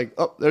 I'm just like,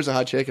 oh, there's a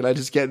hot chick, and I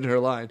just get in her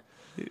line.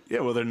 Yeah,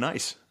 well, they're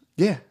nice.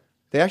 Yeah,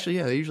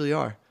 they usually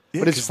are.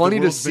 Yeah, but it's funny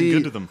to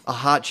see to a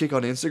hot chick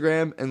on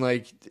Instagram, and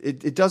like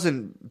it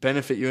doesn't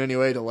benefit you in any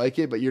way to like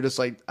it, but you're just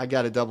like, I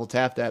got to double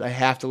tap that. I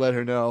have to let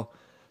her know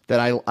that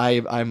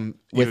I'm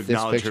with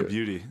this picture. Her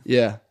beauty.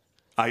 Yeah,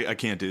 I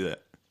can't do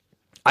that.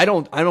 I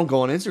don't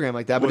go on Instagram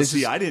like that. But it's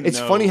I didn't. It's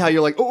funny how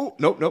you're like, oh,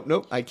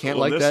 nope. I can't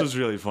like that. This was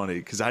really funny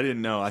because I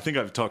didn't know. I think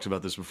I've talked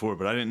about this before,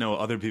 but I didn't know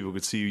other people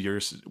could see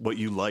what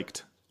you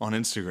liked on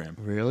Instagram.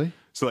 Really?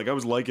 So like I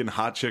was liking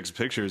hot chicks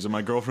pictures, and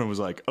my girlfriend was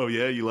like, "Oh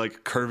yeah, you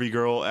like curvy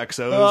girl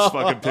XO's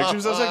fucking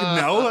pictures?" I was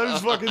like, "No, I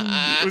was fucking.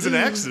 It was an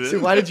accident." See,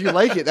 why did you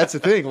like it? That's the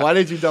thing. Why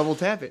did you double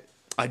tap it?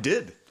 I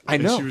did. I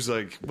know. And she was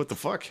like, "What the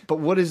fuck?" But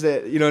what is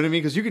that? You know what I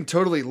mean? Because you can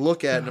totally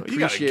look at and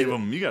appreciate.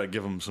 You gotta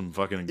give them some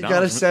fucking acknowledgement. You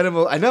gotta set them.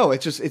 I know.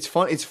 It's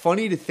fun. It's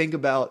funny to think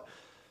about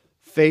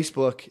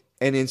Facebook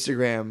and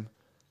Instagram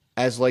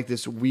as like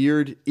this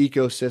weird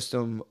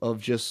ecosystem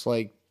of just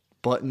like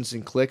buttons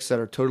and clicks that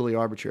are totally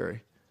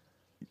arbitrary.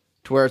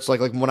 To where it's like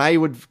when I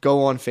would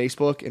go on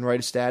Facebook and write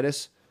a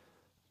status,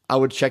 I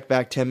would check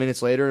back 10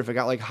 minutes later. If I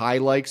got like high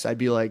likes, I'd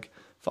be like,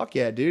 fuck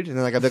yeah, dude. And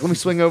then like I'd be like, let me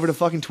swing over to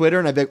fucking Twitter,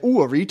 and I'd be like,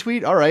 ooh, a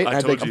retweet? All right. And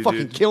I'd be like, I'm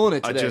fucking killing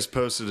it today. I just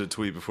posted a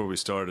tweet before we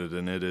started,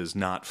 and it is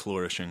not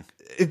flourishing.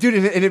 Dude,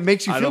 and it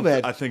makes you feel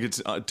bad. I think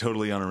it's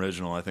totally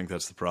unoriginal. I think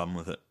that's the problem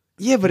with it.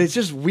 Yeah, but it's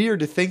just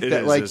weird to think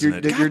that like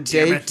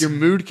your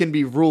mood can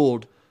be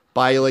ruled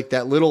by like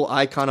that little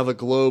icon of a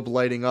globe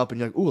lighting up, and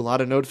you're like, ooh, a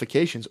lot of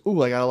notifications.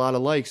 Ooh, I got a lot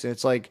of likes. And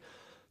it's like,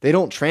 they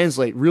don't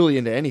translate really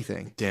into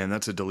anything. Damn,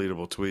 that's a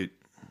deletable tweet.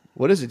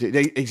 What is it, dude?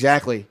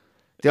 Exactly.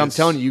 Dude, I'm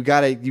telling you, you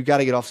gotta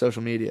get off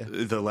social media.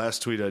 The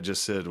last tweet I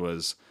just said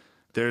was,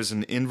 there's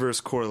an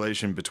inverse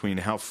correlation between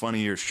how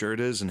funny your shirt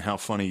is and how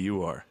funny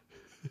you are.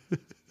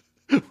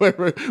 Wait,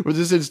 was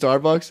this in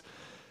Starbucks?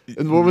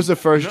 And what was the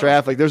first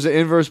draft? Like, there's an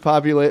inverse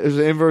there's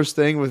an inverse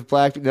thing with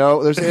black.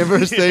 No, there's an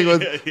inverse thing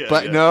with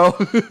black. Yeah. No,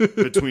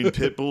 between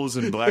pit bulls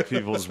and black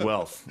people's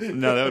wealth.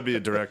 No, that would be a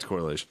direct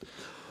correlation.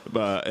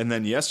 And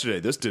then yesterday,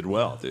 this did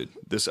well, dude.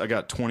 I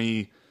got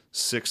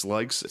 26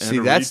 likes and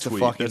a that's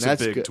retweet. That's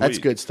a big tweet. That's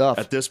good stuff.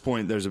 At this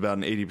point, there's about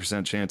an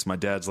 80% chance my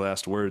dad's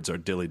last words are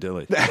dilly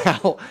dilly.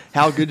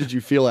 How good did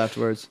you feel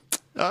afterwards?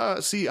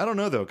 See, I don't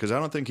know though, because I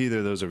don't think either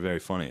of those are very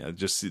funny.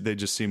 They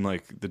just seem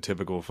like the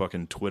typical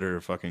fucking Twitter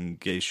fucking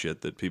gay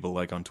shit that people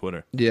like on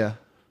Twitter. Yeah.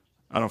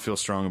 I don't feel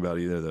strong about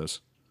either of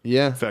those.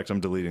 Yeah. In fact, I'm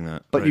deleting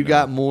that. But right you now.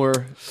 got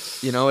more,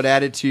 it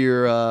added to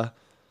your,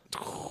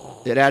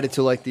 it added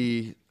to like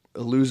the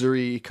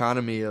illusory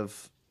economy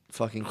of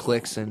fucking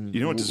clicks and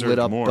You know what lit deserved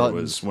up more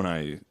buttons.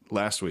 was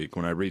last week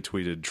when I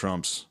retweeted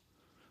Trump's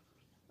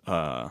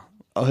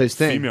His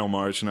thing. female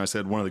march, and I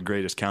said one of the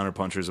greatest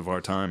counterpunchers of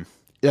our time.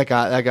 That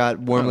got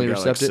warmly Got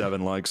like receptive.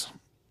 7 likes.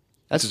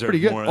 That's Deserved pretty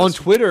good. more. On That's-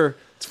 Twitter,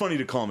 It's funny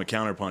to call him a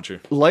counterpuncher.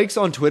 likes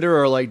on Twitter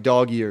are like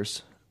dog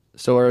years.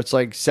 So where it's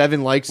like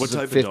 7 likes What is a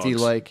type of 50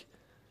 dogs? like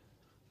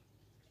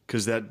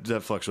Because that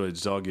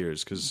fluctuates dog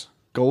years. Because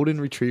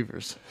golden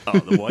retrievers.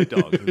 the white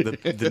dog,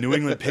 the New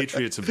England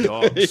Patriots of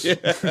dogs.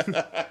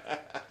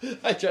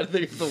 I try to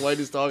think of the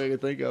whitest dog I can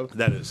think of.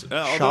 That is.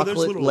 Although there's Chocolate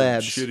little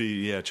labs.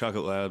 shitty,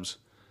 chocolate labs.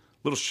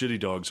 Little shitty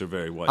dogs are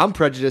very white. I'm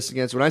prejudiced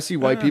against when I see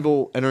white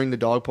people entering the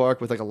dog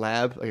park with like a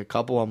lab, like a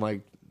couple. I'm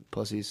like,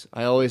 pussies.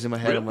 I always in my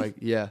head, I'm Really? like,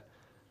 yeah.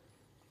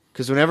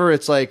 Because whenever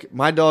it's like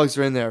my dogs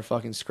are in there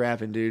fucking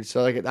scrapping, dude.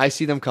 So like I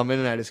see them come in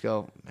and I just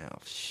go, oh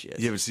shit.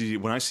 Yeah, but see,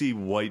 when I see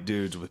white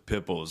dudes with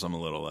pit bulls, I'm a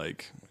little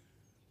like,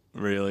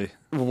 really?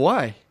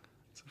 Why?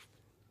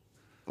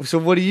 So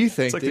what do you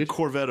think, It's like dude? the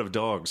Corvette of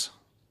dogs.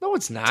 No,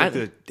 it's It's not. like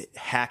the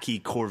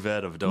hacky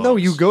Corvette of dogs. No,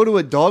 you go to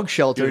a dog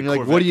shelter You're and a you're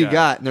like, what Corvette do you guy.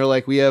 got? And they're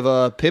like, we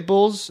have pit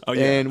bulls Oh,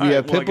 yeah. and we All right,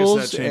 have well, I pit guess that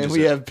bulls and changes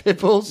we it. have pit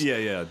bulls.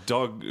 Yeah.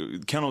 Dog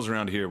kennels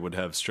around here would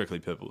have strictly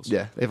pit bulls.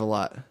 Yeah, they have a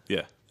lot.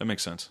 Yeah, that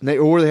makes sense. And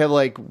or they have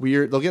like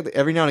weird. They'll get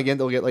every now and again.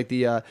 They'll get like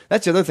the.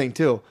 That's the other thing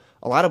too.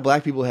 A lot of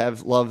black people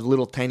love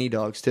little tiny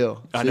dogs too.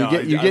 So I know.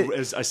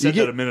 I said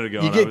that a minute ago,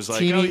 and I was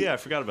like, oh yeah, I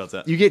forgot about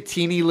that. You get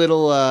teeny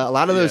little. A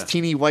lot of those Yeah.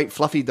 teeny white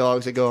fluffy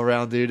dogs that go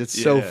around, dude. It's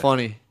so Yeah.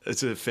 funny.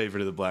 It's a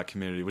favorite of the black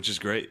community, which is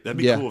great. That'd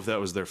be Yeah. cool if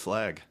that was their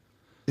flag.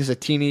 There's a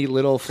teeny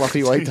little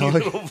fluffy white Teeny dog.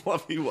 little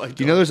fluffy white dog.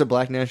 Do you know there's a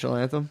black national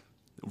anthem?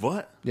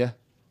 What? Yeah,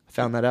 I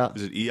found that out.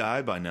 Is it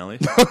EI by Nelly?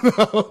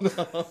 No.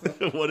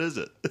 What is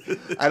it?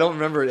 I don't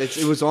remember it.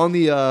 It was on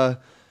the.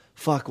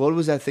 Fuck, what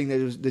was that thing that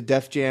was the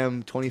Def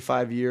Jam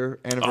 25 year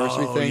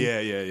anniversary Oh, thing?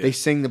 yeah. They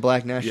sing the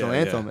Black National Yeah,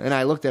 Anthem. yeah. And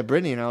I looked at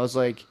Brittany and I was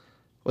like,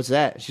 what's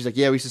that? She's like,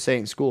 yeah, we used to say it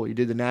in school. You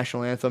did the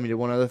national anthem, you did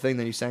one other thing,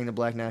 then you sang the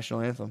Black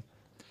National Anthem.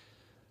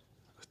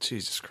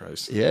 Jesus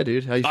Christ. Yeah,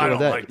 dude. How you feel I about don't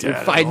that? like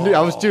that I at knew,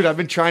 I was, all. dude, I've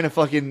been trying to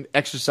fucking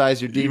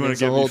exercise your You want demons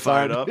to the get whole me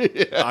fired time.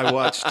 up? I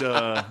watched.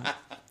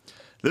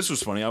 This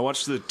was funny. I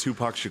watched the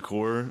Tupac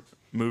Shakur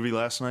movie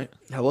last night.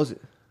 How was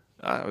it?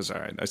 It was all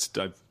right. I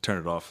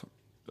turned it off.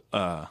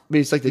 I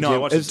mean, it's like the No, I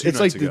Jam- watched it it's, 2 it's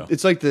like nights ago.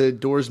 it's like the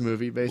Doors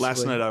movie, basically.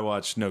 Last night I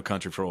watched No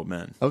Country for Old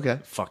Men. Okay.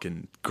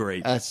 Fucking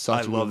great. That's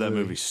such I a love good that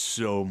movie. movie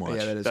so much.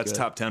 Yeah, that is That's good.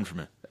 top 10 for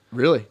me.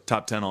 Really?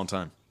 Top 10 all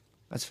time.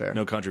 That's fair.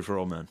 No Country for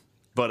Old Men.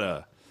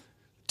 But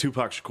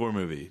Tupac Shakur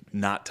movie,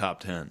 not top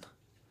 10.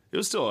 It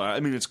was still, I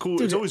mean, it's cool.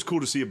 Dude, it's always cool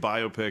to see a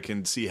biopic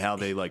and see how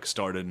they like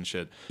started and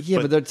shit. Yeah,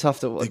 but they're tough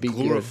to they be good.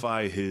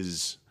 glorify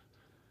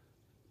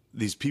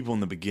these people in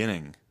the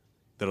beginning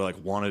that are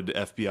like wanted,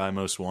 FBI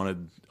most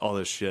wanted, all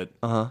this shit.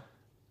 Uh-huh.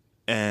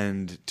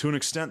 And to an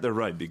extent, they're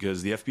right,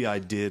 because the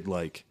FBI did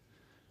like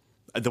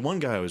the one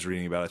guy I was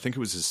reading about. I think it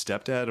was his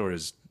stepdad or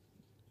his.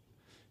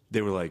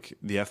 They were like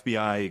the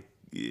FBI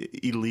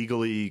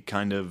illegally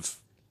kind of.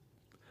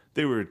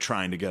 They were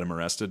trying to get him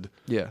arrested.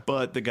 Yeah.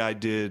 But the guy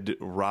did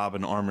rob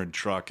an armored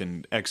truck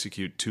and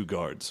execute 2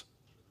 guards.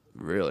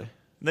 Really?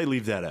 They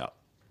leave that out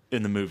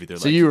in the movie. They're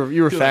So like, you were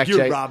they're like, fact-check-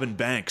 You're robbing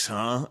banks,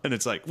 huh? And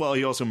it's like, well,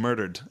 he also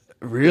murdered.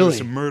 Really? There was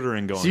some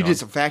murdering going on. So you did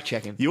some fact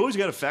checking. You always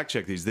got to fact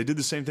check these. They did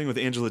the same thing with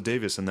Angela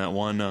Davis in that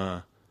one.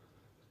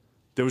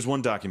 There was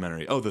one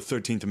documentary. Oh, the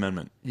 13th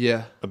Amendment.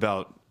 Yeah.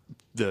 About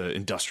the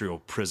industrial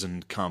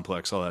prison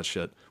complex, all that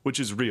shit, which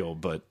is real,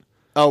 but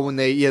Oh, when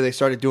they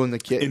started doing the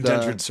kid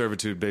indentured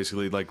servitude,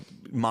 basically, like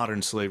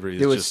modern slavery.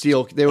 They would just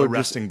steal. They would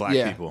arresting just, black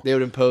yeah, people. They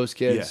would impose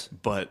Yeah, kids.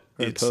 but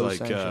Or it's impose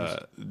like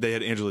sanctions. they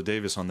had Angela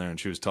Davis on there, and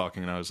she was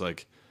talking, and I was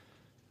like,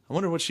 I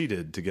wonder what she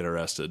did to get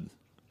arrested.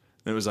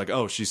 And it was like,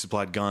 oh, she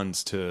supplied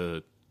guns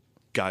to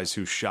guys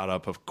who shot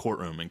up a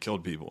courtroom and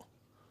killed people.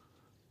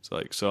 It's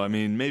like, so I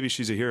mean, maybe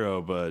she's a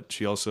hero, but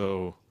she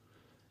also,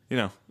 you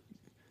know,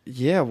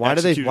 Yeah. Why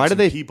do executed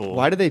some people.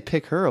 Why do they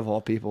pick her of all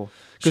people?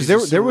 Because she's a there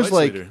civil was rights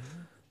like, leader.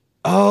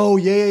 oh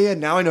yeah.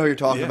 Now I know what you're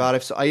talking Yeah.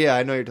 about. Yeah,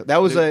 I know you're.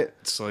 That was a.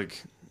 It's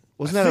like,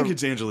 Wasn't I that think a-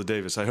 it's Angela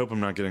Davis. I hope I'm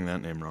not getting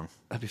that name wrong.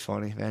 That'd be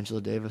funny. If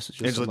Angela Davis. Was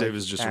just Angela some, like,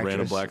 Davis is just a actress.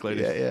 random black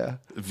lady. Yeah.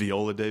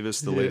 Viola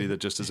Davis, the lady that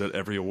just is at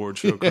every award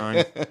show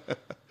crying.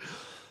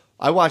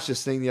 I watched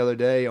this thing the other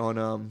day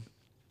on.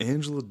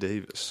 Angela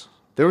Davis.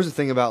 There was a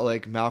thing about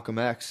like Malcolm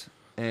X,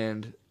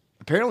 and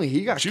apparently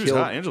he got She killed.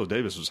 was hot. Angela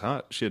Davis was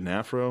hot. She had an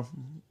afro.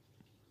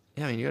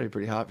 Yeah, I mean you gotta be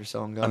pretty hot for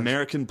selling guns.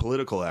 American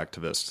political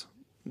activist.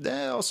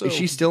 Also, Is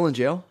she still in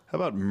jail? how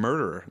about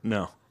murderer?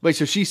 No. Wait,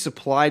 so she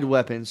supplied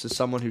weapons to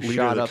someone who Leader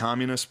shot of the up.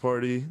 Communist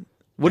Party.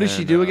 What did she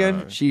and, do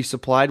again? She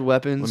supplied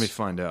weapons. Let me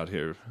find out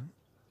here.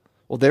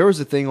 Well, there was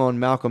a thing on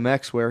Malcolm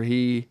X where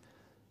he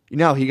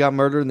got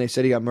murdered, and they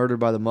said he got murdered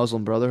by the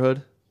Muslim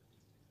Brotherhood.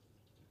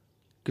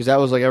 Because that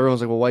was like,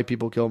 everyone's like, well, white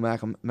people killed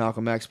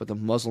Malcolm X, but the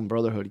Muslim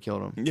Brotherhood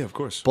killed him. Yeah, of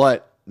course.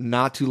 But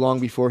not too long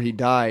before he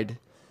died,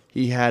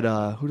 he had,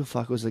 who the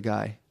fuck was the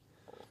guy?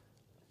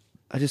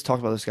 I just talked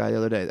about this guy the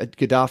other day.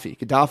 Gaddafi.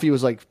 Gaddafi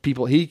was like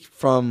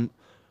from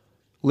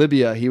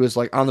Libya, he was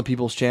like on the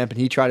People's Champ,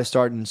 and he tried to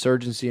start an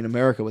insurgency in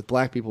America with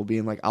black people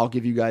being like, I'll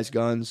give you guys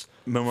guns.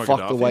 Muammar Fuck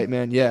Gaddafi? the white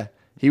man. Yeah.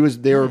 They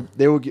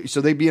would,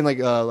 so they'd be in like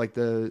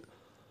the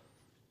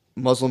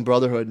Muslim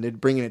Brotherhood, and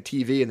they'd bring in a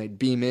TV and they'd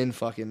beam in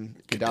fucking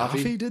Gaddafi.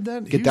 Gaddafi did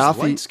that? Gaddafi, He was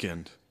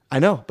light-skinned. I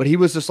know, but he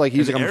was just like,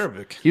 And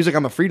Arabic. He was like,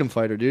 I'm a freedom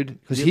fighter, dude.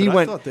 Because Yeah, he but I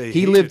went, thought they he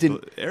hated lived in,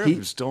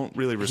 Arabs don't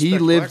really respect he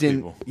lived black in,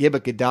 people. yeah,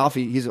 but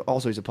Gaddafi, he's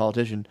a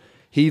politician.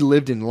 He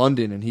lived in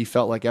London, and he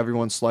felt like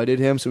everyone slighted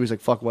him, so he's like,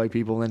 fuck white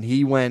people. And then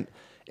he went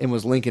and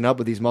was linking up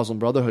with these Muslim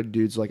Brotherhood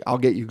dudes, like, I'll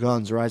get you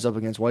guns, rise up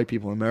against white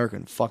people in America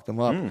and fuck them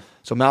up.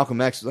 So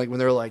Malcolm X, like, when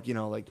they were like, you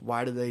know, like,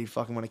 why do they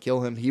fucking want to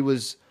kill him?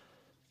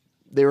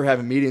 They were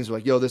having meetings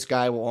like, yo, this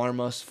guy will arm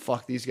us,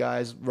 fuck these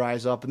guys,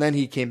 rise up. And then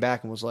he came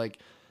back and was like,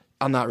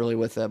 I'm not really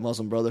with that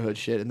Muslim Brotherhood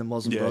shit, and the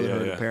Muslim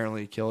Brotherhood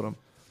apparently killed him,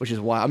 which is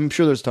why. I'm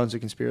sure there's tons of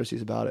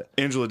conspiracies about it.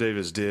 Angela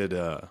Davis did.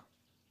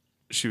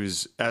 She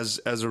was as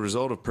a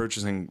result of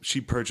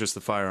she purchased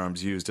the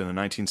firearms used in a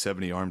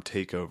 1970 armed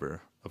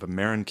takeover of a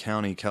Marin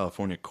County,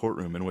 California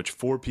courtroom in which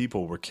 4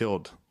 people were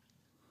killed.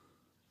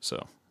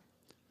 So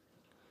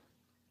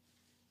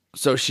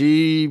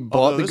she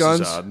bought the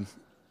guns. Is odd.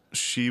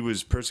 She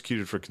was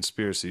persecuted for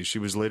conspiracy. She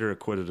was later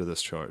acquitted of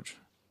this charge.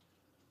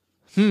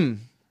 Maybe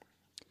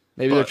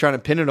they're trying to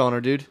pin it on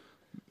her, dude.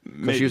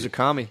 Because she was a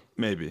commie.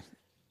 Maybe.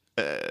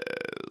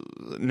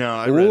 No,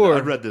 I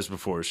read this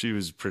before. She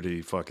was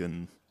pretty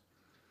fucking...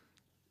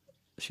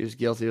 She was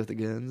guilty with the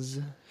guns.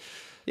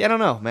 Yeah, I don't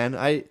know,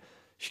 man.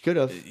 She could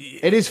have.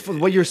 It is,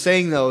 what you're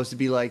saying, though, is to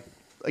be like,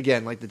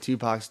 again, like the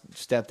Tupac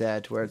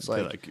stepdad, to where it's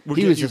like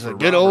he was just a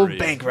good old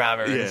bank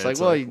robber. Yeah, it's like,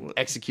 well, he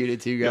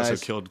executed 2 guys. He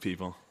also killed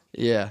people.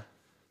 Yeah.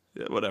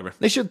 Yeah, whatever.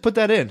 They should put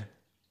that in.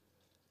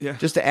 Yeah.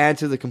 Just to add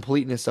to the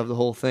completeness of the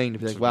whole thing. To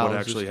be like, wow. What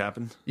actually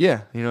happened?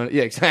 Yeah. You know,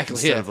 yeah, exactly.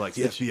 Instead yeah. of like,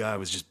 the FBI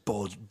was just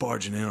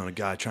barging in on a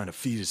guy trying to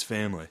feed his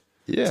family.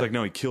 Yeah. It's like,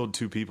 no, he killed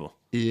 2 people.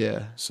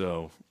 Yeah.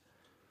 So...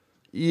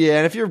 Yeah,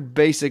 and if your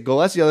basic goal,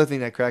 that's the other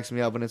thing that cracks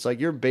me up, when it's like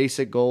your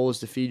basic goal is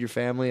to feed your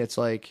family, it's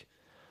like,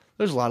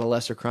 there's a lot of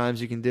lesser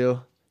crimes you can do.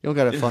 You don't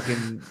got to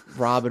fucking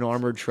rob an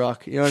armored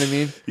truck. You know what I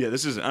mean? Yeah,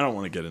 I don't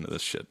want to get into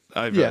this shit.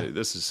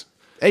 This is...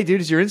 Hey,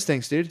 dude, it's your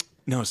instincts, dude.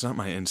 No, it's not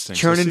my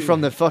instincts. Churning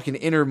from the fucking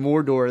inner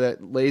Mordor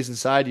that lays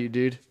inside you,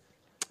 dude.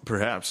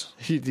 Perhaps.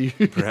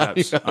 Dude,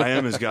 Perhaps. I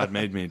am as God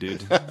made me,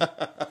 dude.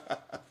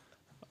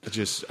 I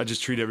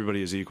just treat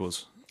everybody as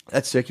equals.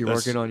 That's sick. You're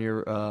working on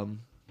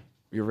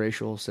your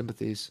racial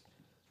sympathies.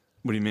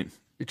 What do you mean?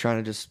 You're trying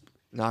to just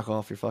knock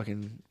off your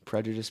fucking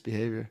prejudiced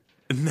behavior.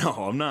 No,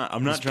 I'm not.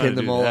 I'm not Just trying pin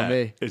to do them all that. on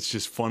me. It's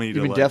just funny You've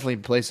to been like. definitely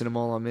placing them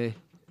all on me.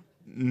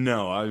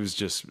 No, I was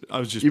just You've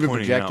been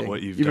pointing projecting. out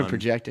what you've You've done. been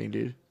projecting,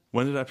 dude.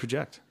 When did I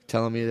project?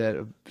 Telling me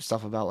that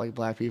stuff about like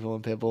black people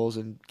and pit bulls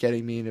and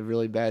getting me into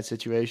really bad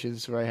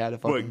situations where I had to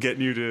fucking... What,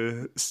 getting you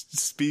to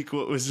speak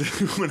what was...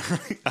 when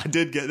I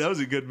did get... That was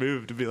a good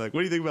move to be like,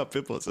 what do you think about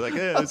pit bulls? Like,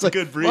 yeah, it's a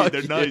good breed.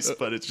 They're nice,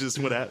 but it's just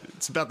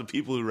it's about the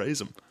people who raise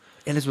them.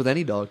 And it's with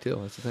any dog, too.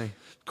 That's the thing.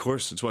 Of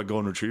course, that's why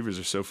golden retrievers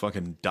are so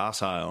fucking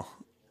docile.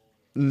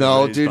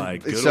 No, Raised by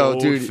dude. good So,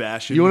 dude,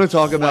 old-fashioned you want to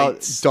talk about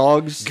whites.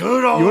 dogs?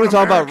 Good old you want to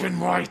talk American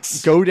about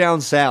whites. Go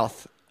down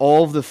south.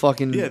 All of the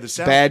fucking Yeah, the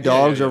South- bad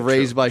dogs yeah, are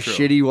raised true, by true.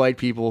 shitty white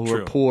people who are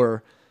True.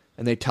 poor,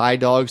 and they tie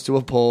dogs to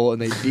a pole and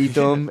they beat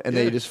them and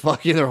they just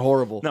fucking... They're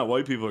horrible. No,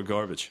 white people are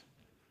garbage.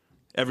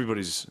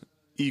 Everybody's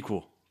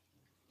equal.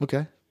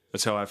 Okay.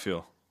 That's how I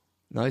feel.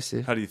 Nice,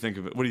 dude. How do you think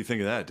of it? What do you think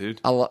of that, dude?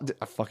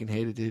 I fucking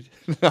hate it, dude.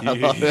 All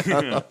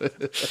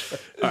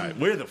right,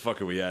 where the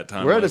fuck are we at,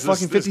 time? We're at a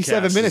fucking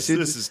 57 minutes, dude.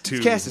 This is too.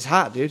 This cast is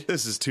hot, dude.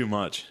 This is too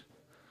much.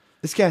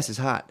 This cast is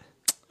hot.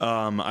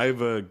 I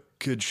have a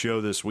good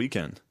show this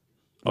weekend.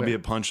 I'll be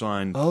at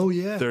Punchline. Oh,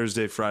 yeah.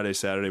 Thursday, Friday,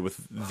 Saturday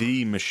with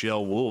the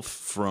Michelle Wolf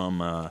from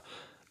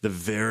the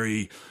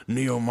very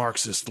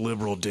neo-Marxist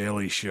liberal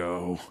Daily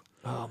Show.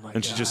 Oh, my God.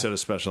 And she just had a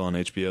special on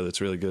HBO that's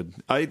really good.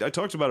 I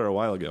talked about her a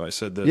while ago. I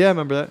said that. Yeah, I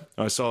remember that.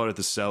 I saw it at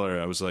the Cellar.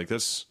 I was like,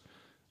 that's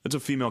a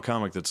female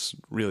comic that's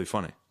really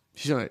funny.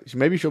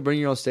 Maybe she'll bring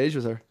you on stage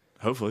with her.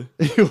 Hopefully.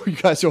 You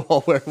guys will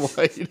all wear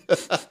white.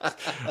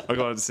 I'll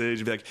go on stage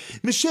and be like,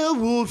 Michelle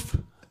Wolf,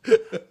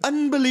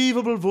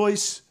 unbelievable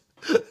voice,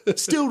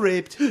 still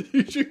raped.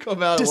 You should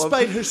come out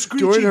Despite her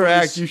screechy during her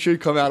voice. act. You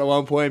should come out at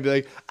one point and be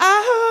like,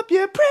 "I hope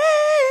you're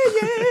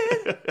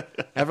praying."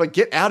 Have like,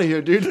 get out of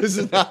here, dude. This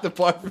is not the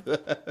part for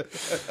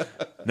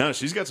that. No,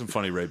 she's got some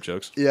funny rape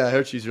jokes. Yeah, I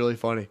heard she's really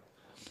funny.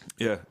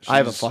 Yeah. I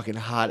have a she's- fucking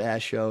hot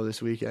ass show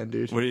this weekend,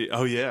 dude. What do you,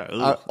 oh, yeah.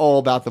 Ugh. All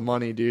about the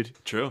money, dude.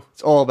 True.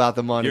 It's all about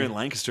the money. You're in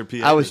Lancaster, PA.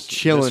 I was this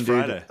chilling,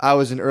 dude. Friday. I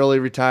was in early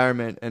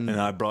retirement, and And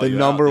I brought the you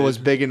number out, was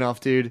dude. big enough,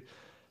 dude.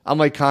 I'm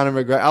like Conor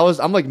McGregor.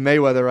 I'm like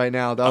Mayweather right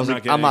now. I'm not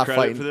getting I'm any not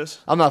credit fighting for this?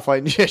 I'm not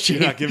fighting. Yeah, Shane,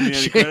 You're not giving me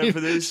any credit for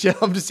these?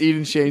 I'm just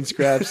eating Shane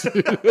scraps.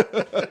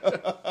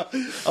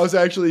 I was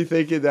actually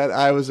thinking that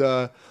I was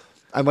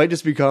I might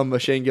just become a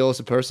Shane Gillis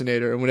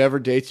impersonator, and whenever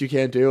dates you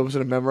can't do, I'm just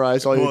gonna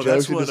memorize all your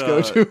jokes and just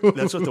go to.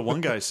 That's what the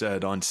one guy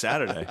said on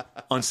Saturday.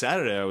 On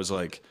Saturday, I was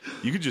like,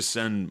 "You could just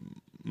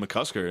send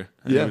McCusker,"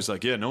 and he was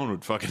like, "Yeah, no one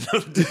would fucking know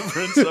the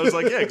difference." I was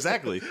like, "Yeah,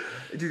 exactly."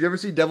 Did you ever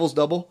see Devil's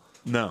Double?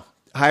 No.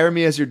 Hire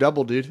me as your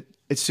double, dude.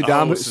 It's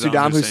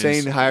Saddam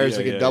Hussein hires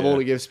a double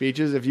to give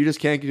speeches. If you just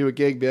can't do a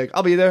gig, be like,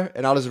 I'll be there,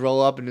 and I'll just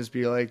roll up and just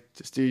be like,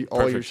 just do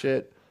all your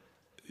shit.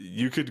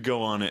 You could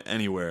go on it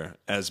anywhere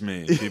as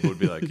me. People would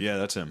be like, yeah,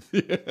 that's him.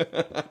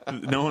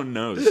 No one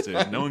knows,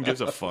 dude. No one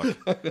gives a fuck.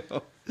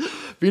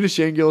 Being a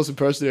Shane Gillis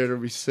impersonator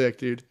would be sick,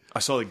 dude. I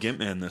saw the Gint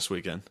Man this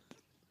weekend.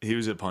 He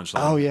was at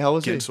Punchline. Oh, yeah, how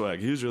was he? Gint Swag.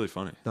 He was really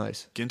funny.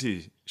 Nice.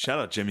 Ginty. Shout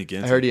out Jimmy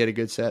Ginty. I heard he had a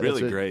good set.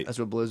 Really great. That's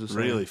what Blizz was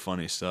saying. Really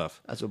funny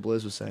stuff. That's what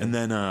Blizz was saying. And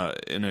then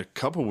in a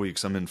couple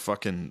weeks, I'm in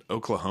fucking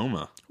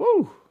Oklahoma.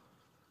 Woo!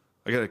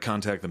 I got to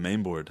contact the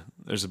main board.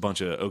 There's a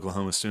bunch of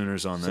Oklahoma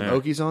Sooners on there.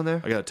 Some Okies on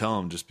there? I got to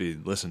tell them,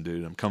 listen,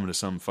 dude, I'm coming to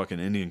some fucking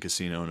Indian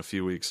casino in a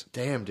few weeks.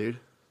 Damn, dude.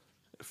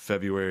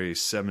 February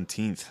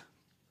 17th.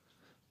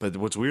 But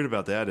what's weird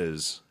about that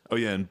is,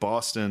 in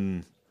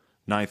Boston,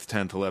 9th,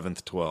 10th,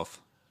 11th, 12th.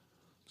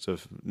 So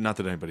not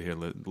that anybody here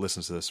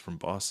listens to this from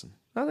Boston.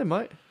 No, they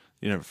might.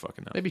 You never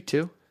fucking know. Maybe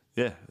 2.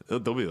 Yeah, they'll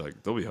be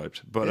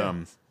hyped. But I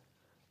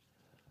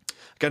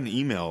got an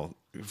email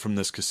from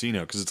this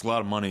casino because it's a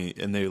lot of money,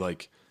 and they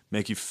like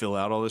make you fill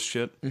out all this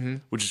shit,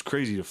 which is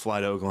crazy to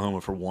fly to Oklahoma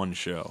for one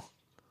show.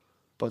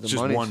 But It's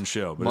just one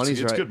show, but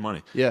it's right. good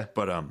money. Yeah.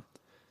 But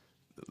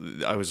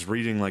I was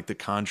reading like the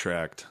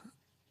contract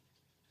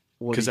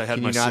because I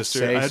had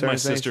my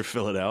sister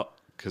fill it out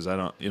because I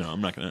don't,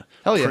 I'm not gonna.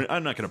 Hell yeah.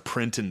 I'm not gonna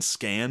print and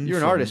scan. You're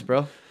an artist,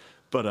 bro.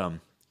 But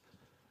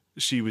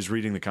she was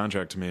reading the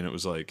contract to me, and it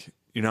was like,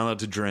 you're not allowed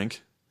to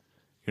drink,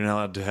 you're not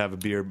allowed to have a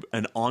beer,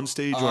 and on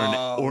stage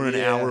or an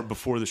hour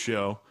before the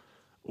show,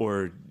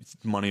 or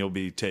money will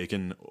be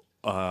taken.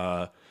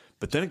 But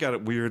then it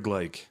got weird,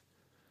 like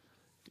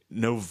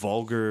no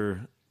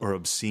vulgar or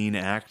obscene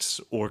acts,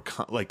 or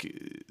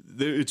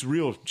it's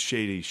real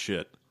shady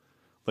shit.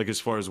 Like as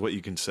far as what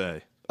you can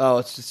say. Oh,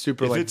 it's just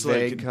super if like it's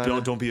vague.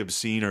 Like don't be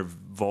obscene or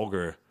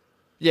vulgar.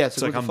 Yeah,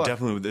 it's like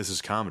this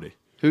is comedy.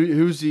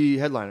 Who's the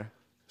headliner?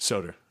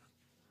 Soder.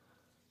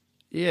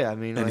 Yeah, I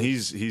mean, and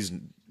he's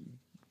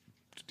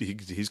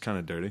kind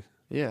of dirty.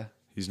 Yeah,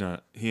 he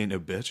ain't no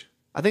bitch.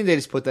 I think they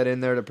just put that in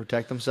there to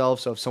protect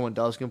themselves. So if someone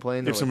does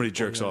complain, if somebody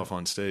jerks off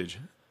on stage,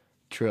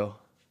 true.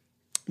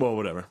 Well,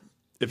 whatever.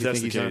 If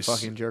that's the case,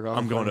 fucking jerk off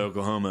I'm going to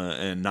Oklahoma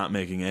and not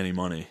making any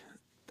money.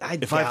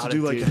 If I have to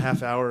do dude. a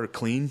half hour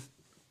clean,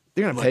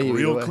 they're gonna like pay you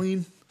real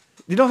clean.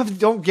 You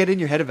don't get in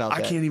your head about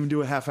that. I can't even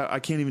do a half hour. I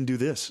can't even do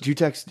this. Do you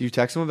text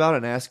them about it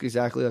and ask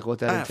exactly like what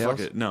that entails?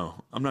 Fuck it. No,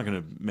 I'm not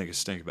going to make a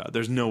stink about it.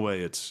 There's no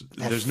way that's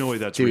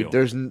dude,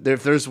 real.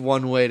 If there's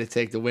one way to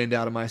take the wind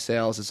out of my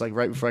sails, it's like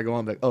right before I go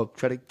on, like,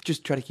 try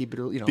to keep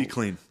it, be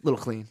clean, little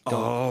clean.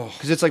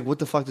 Because it's like, what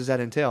the fuck does that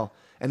entail?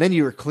 And then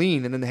you were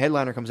clean, and then the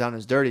headliner comes out and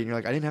is dirty, and you're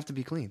like, I didn't have to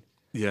be clean.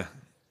 Yeah.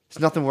 It's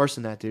nothing worse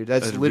than that, dude.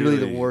 That's literally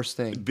the worst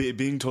thing.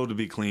 Being told to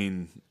be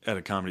clean at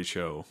a comedy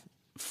show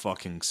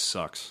fucking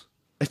sucks.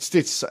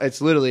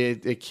 It's literally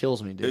it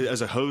kills me, dude.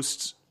 As a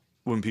host,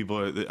 when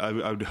people I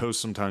would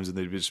host sometimes and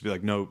they'd just be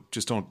like, no,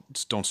 just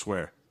don't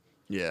swear.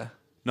 Yeah.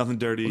 Nothing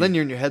dirty. Well, then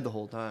you're in your head the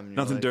whole time.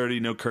 Nothing dirty,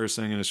 no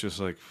cursing, and it's just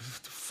like,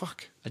 what the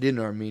fuck. I did an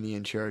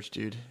Armenian church,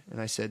 dude,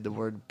 and I said the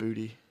word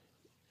booty.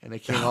 And it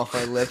came off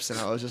my lips, and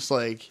I was just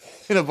like,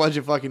 and a bunch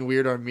of fucking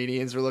weird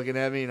Armenians were looking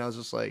at me, and I was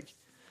just like,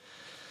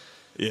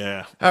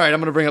 yeah. All right, I'm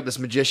going to bring up this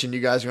magician you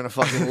guys are going to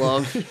fucking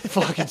love.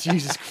 Fucking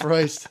Jesus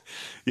Christ.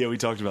 Yeah, we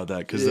talked about that,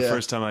 because the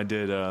first time I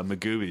did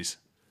Magoobies,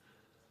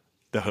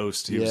 the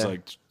host, he was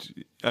like,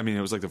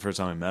 it was like the first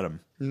time I met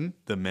him,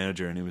 the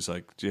manager, and he was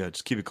like, yeah,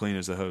 just keep it clean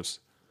as the host.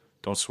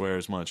 Don't swear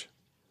as much.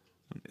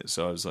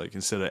 So I was like,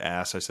 instead of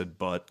ass, I said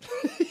butt.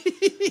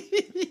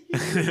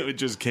 It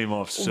just came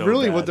off so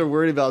really bad. What they're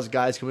worried about is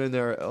guys coming in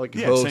there like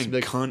hosts saying and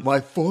like, cunt. my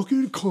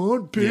fucking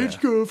cunt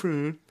bitch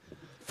girlfriend.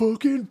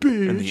 Fucking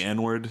bitch. And the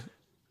N-word.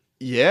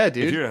 Yeah,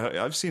 dude.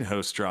 I've seen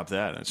hosts drop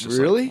that. And it's just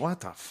really? like, what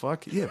the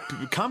fuck? Yeah,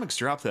 comics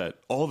drop that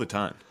all the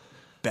time.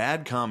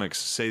 Bad comics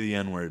say the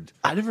N-word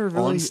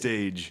on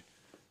stage.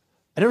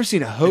 I never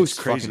seen a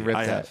host fucking rip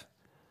that. Have.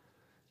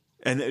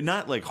 And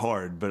not like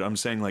hard, but I'm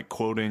saying like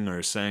quoting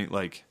or saying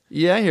like...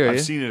 Yeah, I hear you.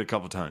 I've seen it a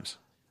couple times.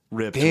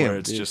 Ripped where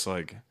it's just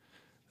like,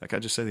 that guy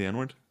just say the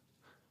N-word?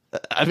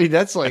 I mean,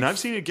 that's like... And I've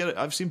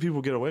seen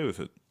people get away with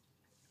it.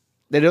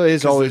 It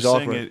is always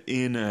saying awkward. It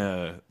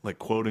in like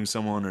quoting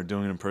someone or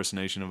doing an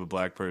impersonation of a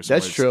black person.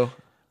 That's true.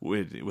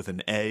 With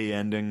an A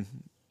ending.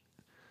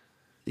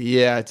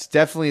 Yeah, that's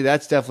definitely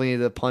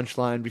the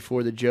punchline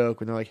before the joke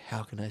when they're like,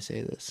 "How can I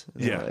say this?"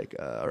 And they're like,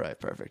 "All right,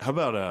 perfect." How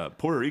about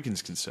Puerto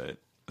Ricans can say it?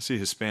 I see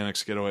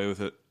Hispanics get away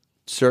with it.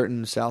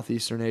 Certain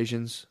Southeastern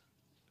Asians.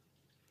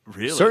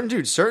 Really?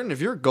 Certain.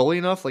 If you're goalie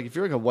enough, like if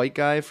you're like a white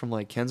guy from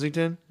like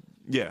Kensington,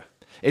 yeah.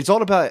 It's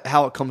all about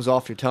how it comes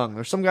off your tongue.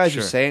 There's some guys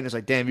who Sure. say it, and it's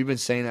like, damn, you've been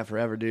saying that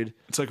forever, dude.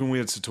 It's like when we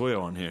had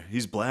Satoyo on here.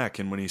 He's black,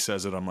 and when he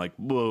says it, I'm like,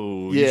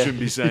 whoa, Yeah. you shouldn't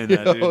be saying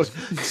that, Yo, dude.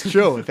 it's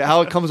true.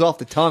 How it comes off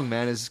the tongue,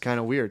 man, is kind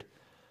of weird.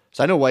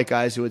 So I know white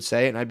guys who would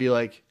say it, and I'd be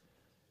like,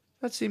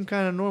 that seemed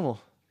kind of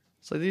normal.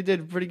 It's like, you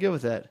did pretty good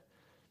with that.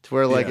 To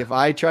where, like, Yeah. if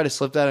I try to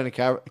slip that in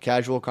a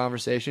casual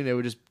conversation, it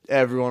would just,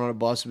 everyone on a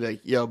bus would be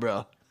like, yo,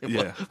 bro,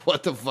 Yeah.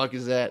 what the fuck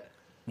is that?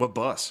 What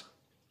bus?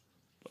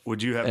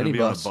 Would you happen Any to be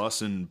bus. on a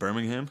bus in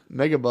Birmingham?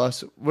 Mega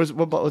bus. What's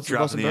the bus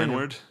Dropping in the Birmingham?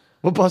 N-word?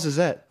 What bus is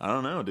that? I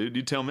don't know, dude.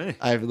 You tell me.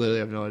 I literally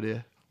have no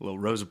idea. A little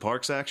Rosa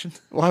Parks action?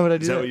 Why would I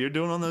do Is that? that what you're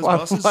doing on those Why-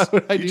 buses? why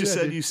would I you do just that,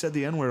 said dude? you said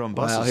the N-word on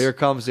buses. Wow, here it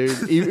comes, dude.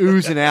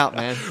 Oozing out,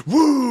 man.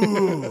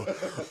 Woo!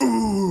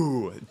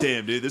 Ooh!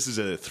 Damn, dude, this is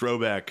a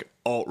throwback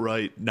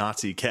alt-right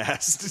Nazi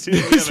cast. Dude,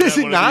 we This haven't had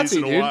isn't one of these Nazi,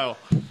 in a dude. while.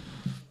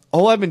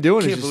 All I've been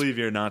doing is Can't just, believe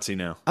you're a Nazi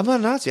now. I'm not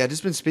a Nazi. I've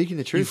just been speaking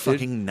the You truth, dude.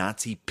 fucking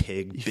Nazi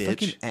pig, You bitch.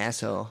 fucking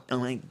asshole. Oh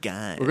my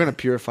god. We're gonna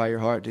purify your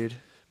heart, dude.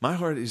 My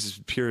heart is as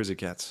pure as it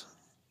gets.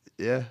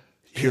 Yeah,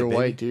 pure baby.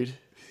 white, dude.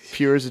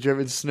 Pure as the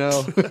driven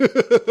snow.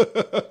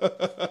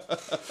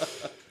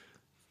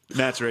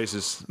 Matt's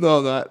racist. No,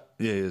 I'm not.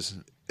 Yeah, he is.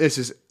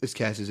 This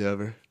cast is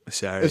over.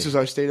 Sorry. This is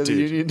our State of the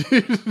Dude.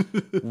 Union,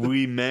 dude.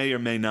 We may or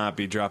may not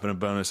be dropping a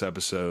bonus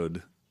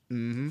episode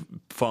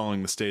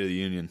following the State of the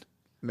Union.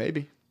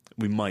 Maybe.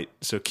 We might.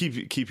 So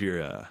keep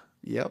your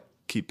Yep.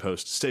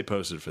 stay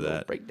posted for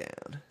that.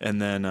 Breakdown.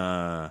 And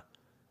then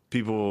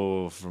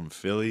people from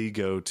Philly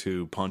go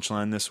to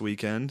Punchline this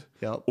weekend.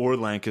 Yep. Or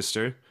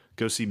Lancaster.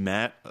 Go see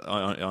Matt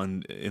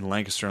in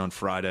Lancaster on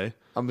Friday.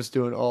 I'm just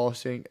doing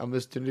I'm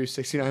just gonna do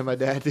 69 my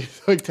dad, dude.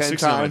 Like 10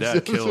 69 My times. Dad I'm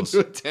just kills.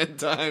 gonna do it 10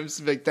 times.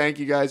 Big thank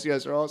you guys. You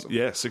guys are awesome.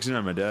 Yeah,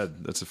 69 My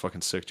Dad. That's a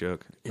fucking sick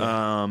joke.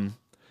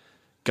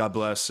 God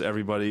bless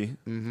everybody.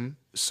 Mm-hmm.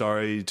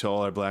 Sorry to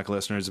all our black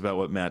listeners about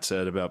what Matt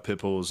said about pit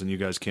bulls and you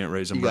guys can't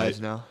raise them You right.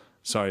 guys know.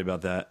 Sorry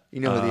about that.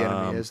 You know who the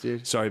enemy is,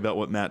 dude. Sorry about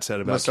what Matt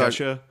said about start-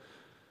 Kesha.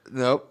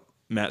 Nope.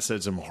 Matt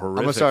said some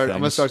horrific I'm things.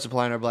 gonna start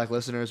supplying our black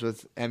listeners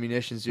with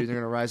ammunitions, dude. They're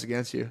gonna rise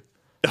against you.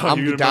 Oh,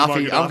 I'm you're gonna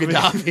be Gaddafi. I'm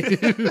Gaddafi?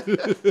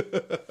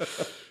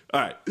 Gaddafi. All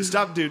right,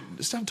 stop, dude.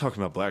 Stop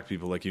talking about black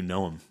people like you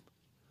know them.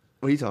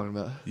 What are you talking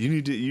about? You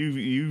need to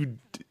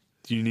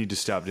you need to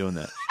stop doing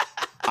that.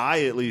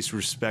 I at least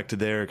respect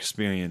their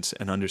experience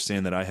and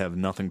understand that I have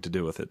nothing to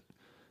do with it,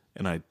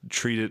 and I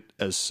treat it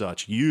as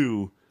such.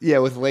 You Yeah,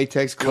 with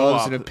latex go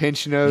gloves up- and a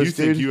pinch nose, You dude.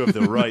 think you have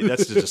the right?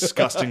 That's a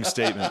disgusting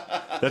statement.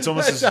 That's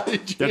almost as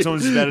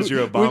bad as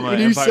your Obama When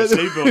you Empire said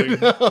State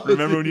Building.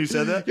 Remember when you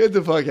said that? Get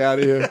the fuck out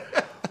of here.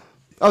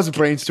 I was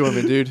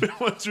brainstorming, dude.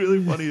 What's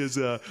really funny is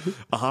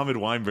Ahmed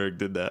Weinberg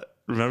did that.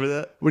 Remember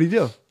that? What do you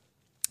do?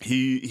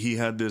 He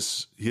had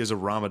this. He has a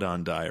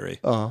Ramadan diary.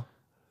 Uh-huh.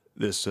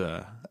 This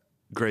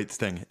great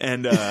thing,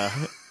 and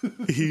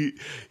he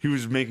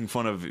was making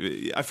fun of.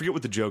 I forget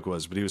what the joke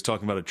was, but he was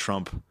talking about a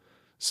Trump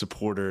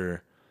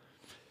supporter.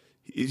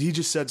 He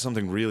just said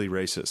something really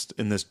racist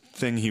in this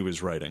thing he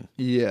was writing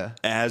Yeah.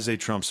 as a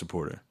Trump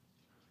supporter.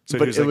 So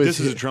But he was it like, was "This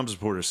is his- a Trump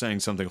supporter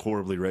saying something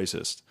horribly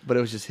racist," But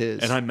it was just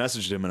his. and I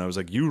messaged him and I was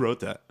like, "You wrote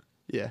that."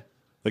 Yeah.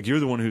 Like,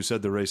 you're the one who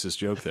said the racist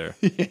joke there.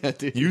 Yeah,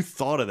 dude. You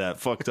thought of that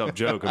fucked up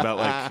joke about,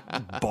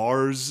 like,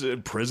 bars,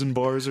 prison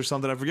bars or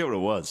something. I forget what it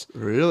was.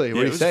 Really? What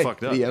Yeah, did it he was say?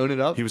 fucked up. Did he own it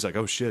up? He was like,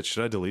 oh, shit,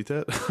 should I delete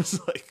that? I was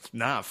like,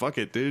 nah, fuck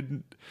it,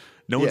 dude.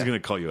 No one's Yeah. going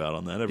to call you out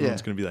on that.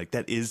 Everyone's Yeah. going to be like,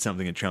 that is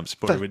something a Trump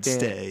supporter Fuck would that.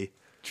 say.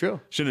 True.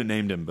 Shouldn't have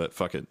named him, but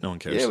fuck it. No one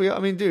cares.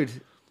 Yeah, dude,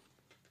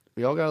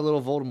 we all got a little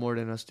Voldemort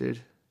in us, dude.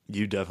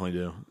 You definitely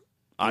do.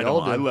 I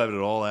all don't. I do. let it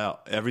all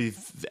out. Every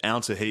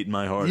ounce of hate in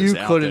my heart You is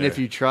out couldn't there. if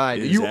you tried.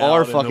 It You is are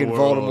out in the fucking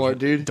world. Voldemort,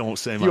 dude. Don't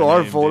say my You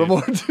are name,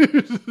 Voldemort,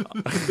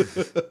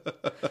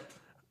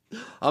 dude.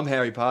 I'm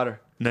Harry Potter.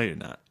 No, you're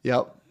not.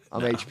 Yep.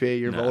 I'm HP.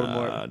 You're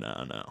Voldemort.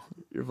 No.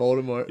 You're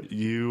Voldemort.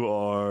 You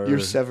are. You're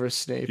Severus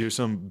Snape. You're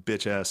some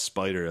bitch ass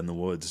spider in the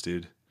woods,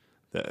 dude.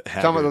 That Talking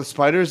about haggard. the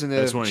spiders in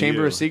That's the one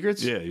Chamber you. of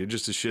Secrets? Yeah, you're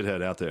just a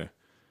shithead out there.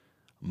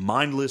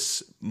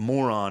 Mindless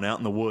moron out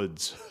in the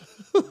woods,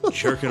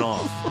 jerking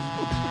off.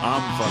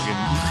 I'm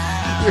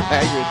fucking. You're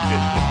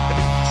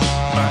Hagrid.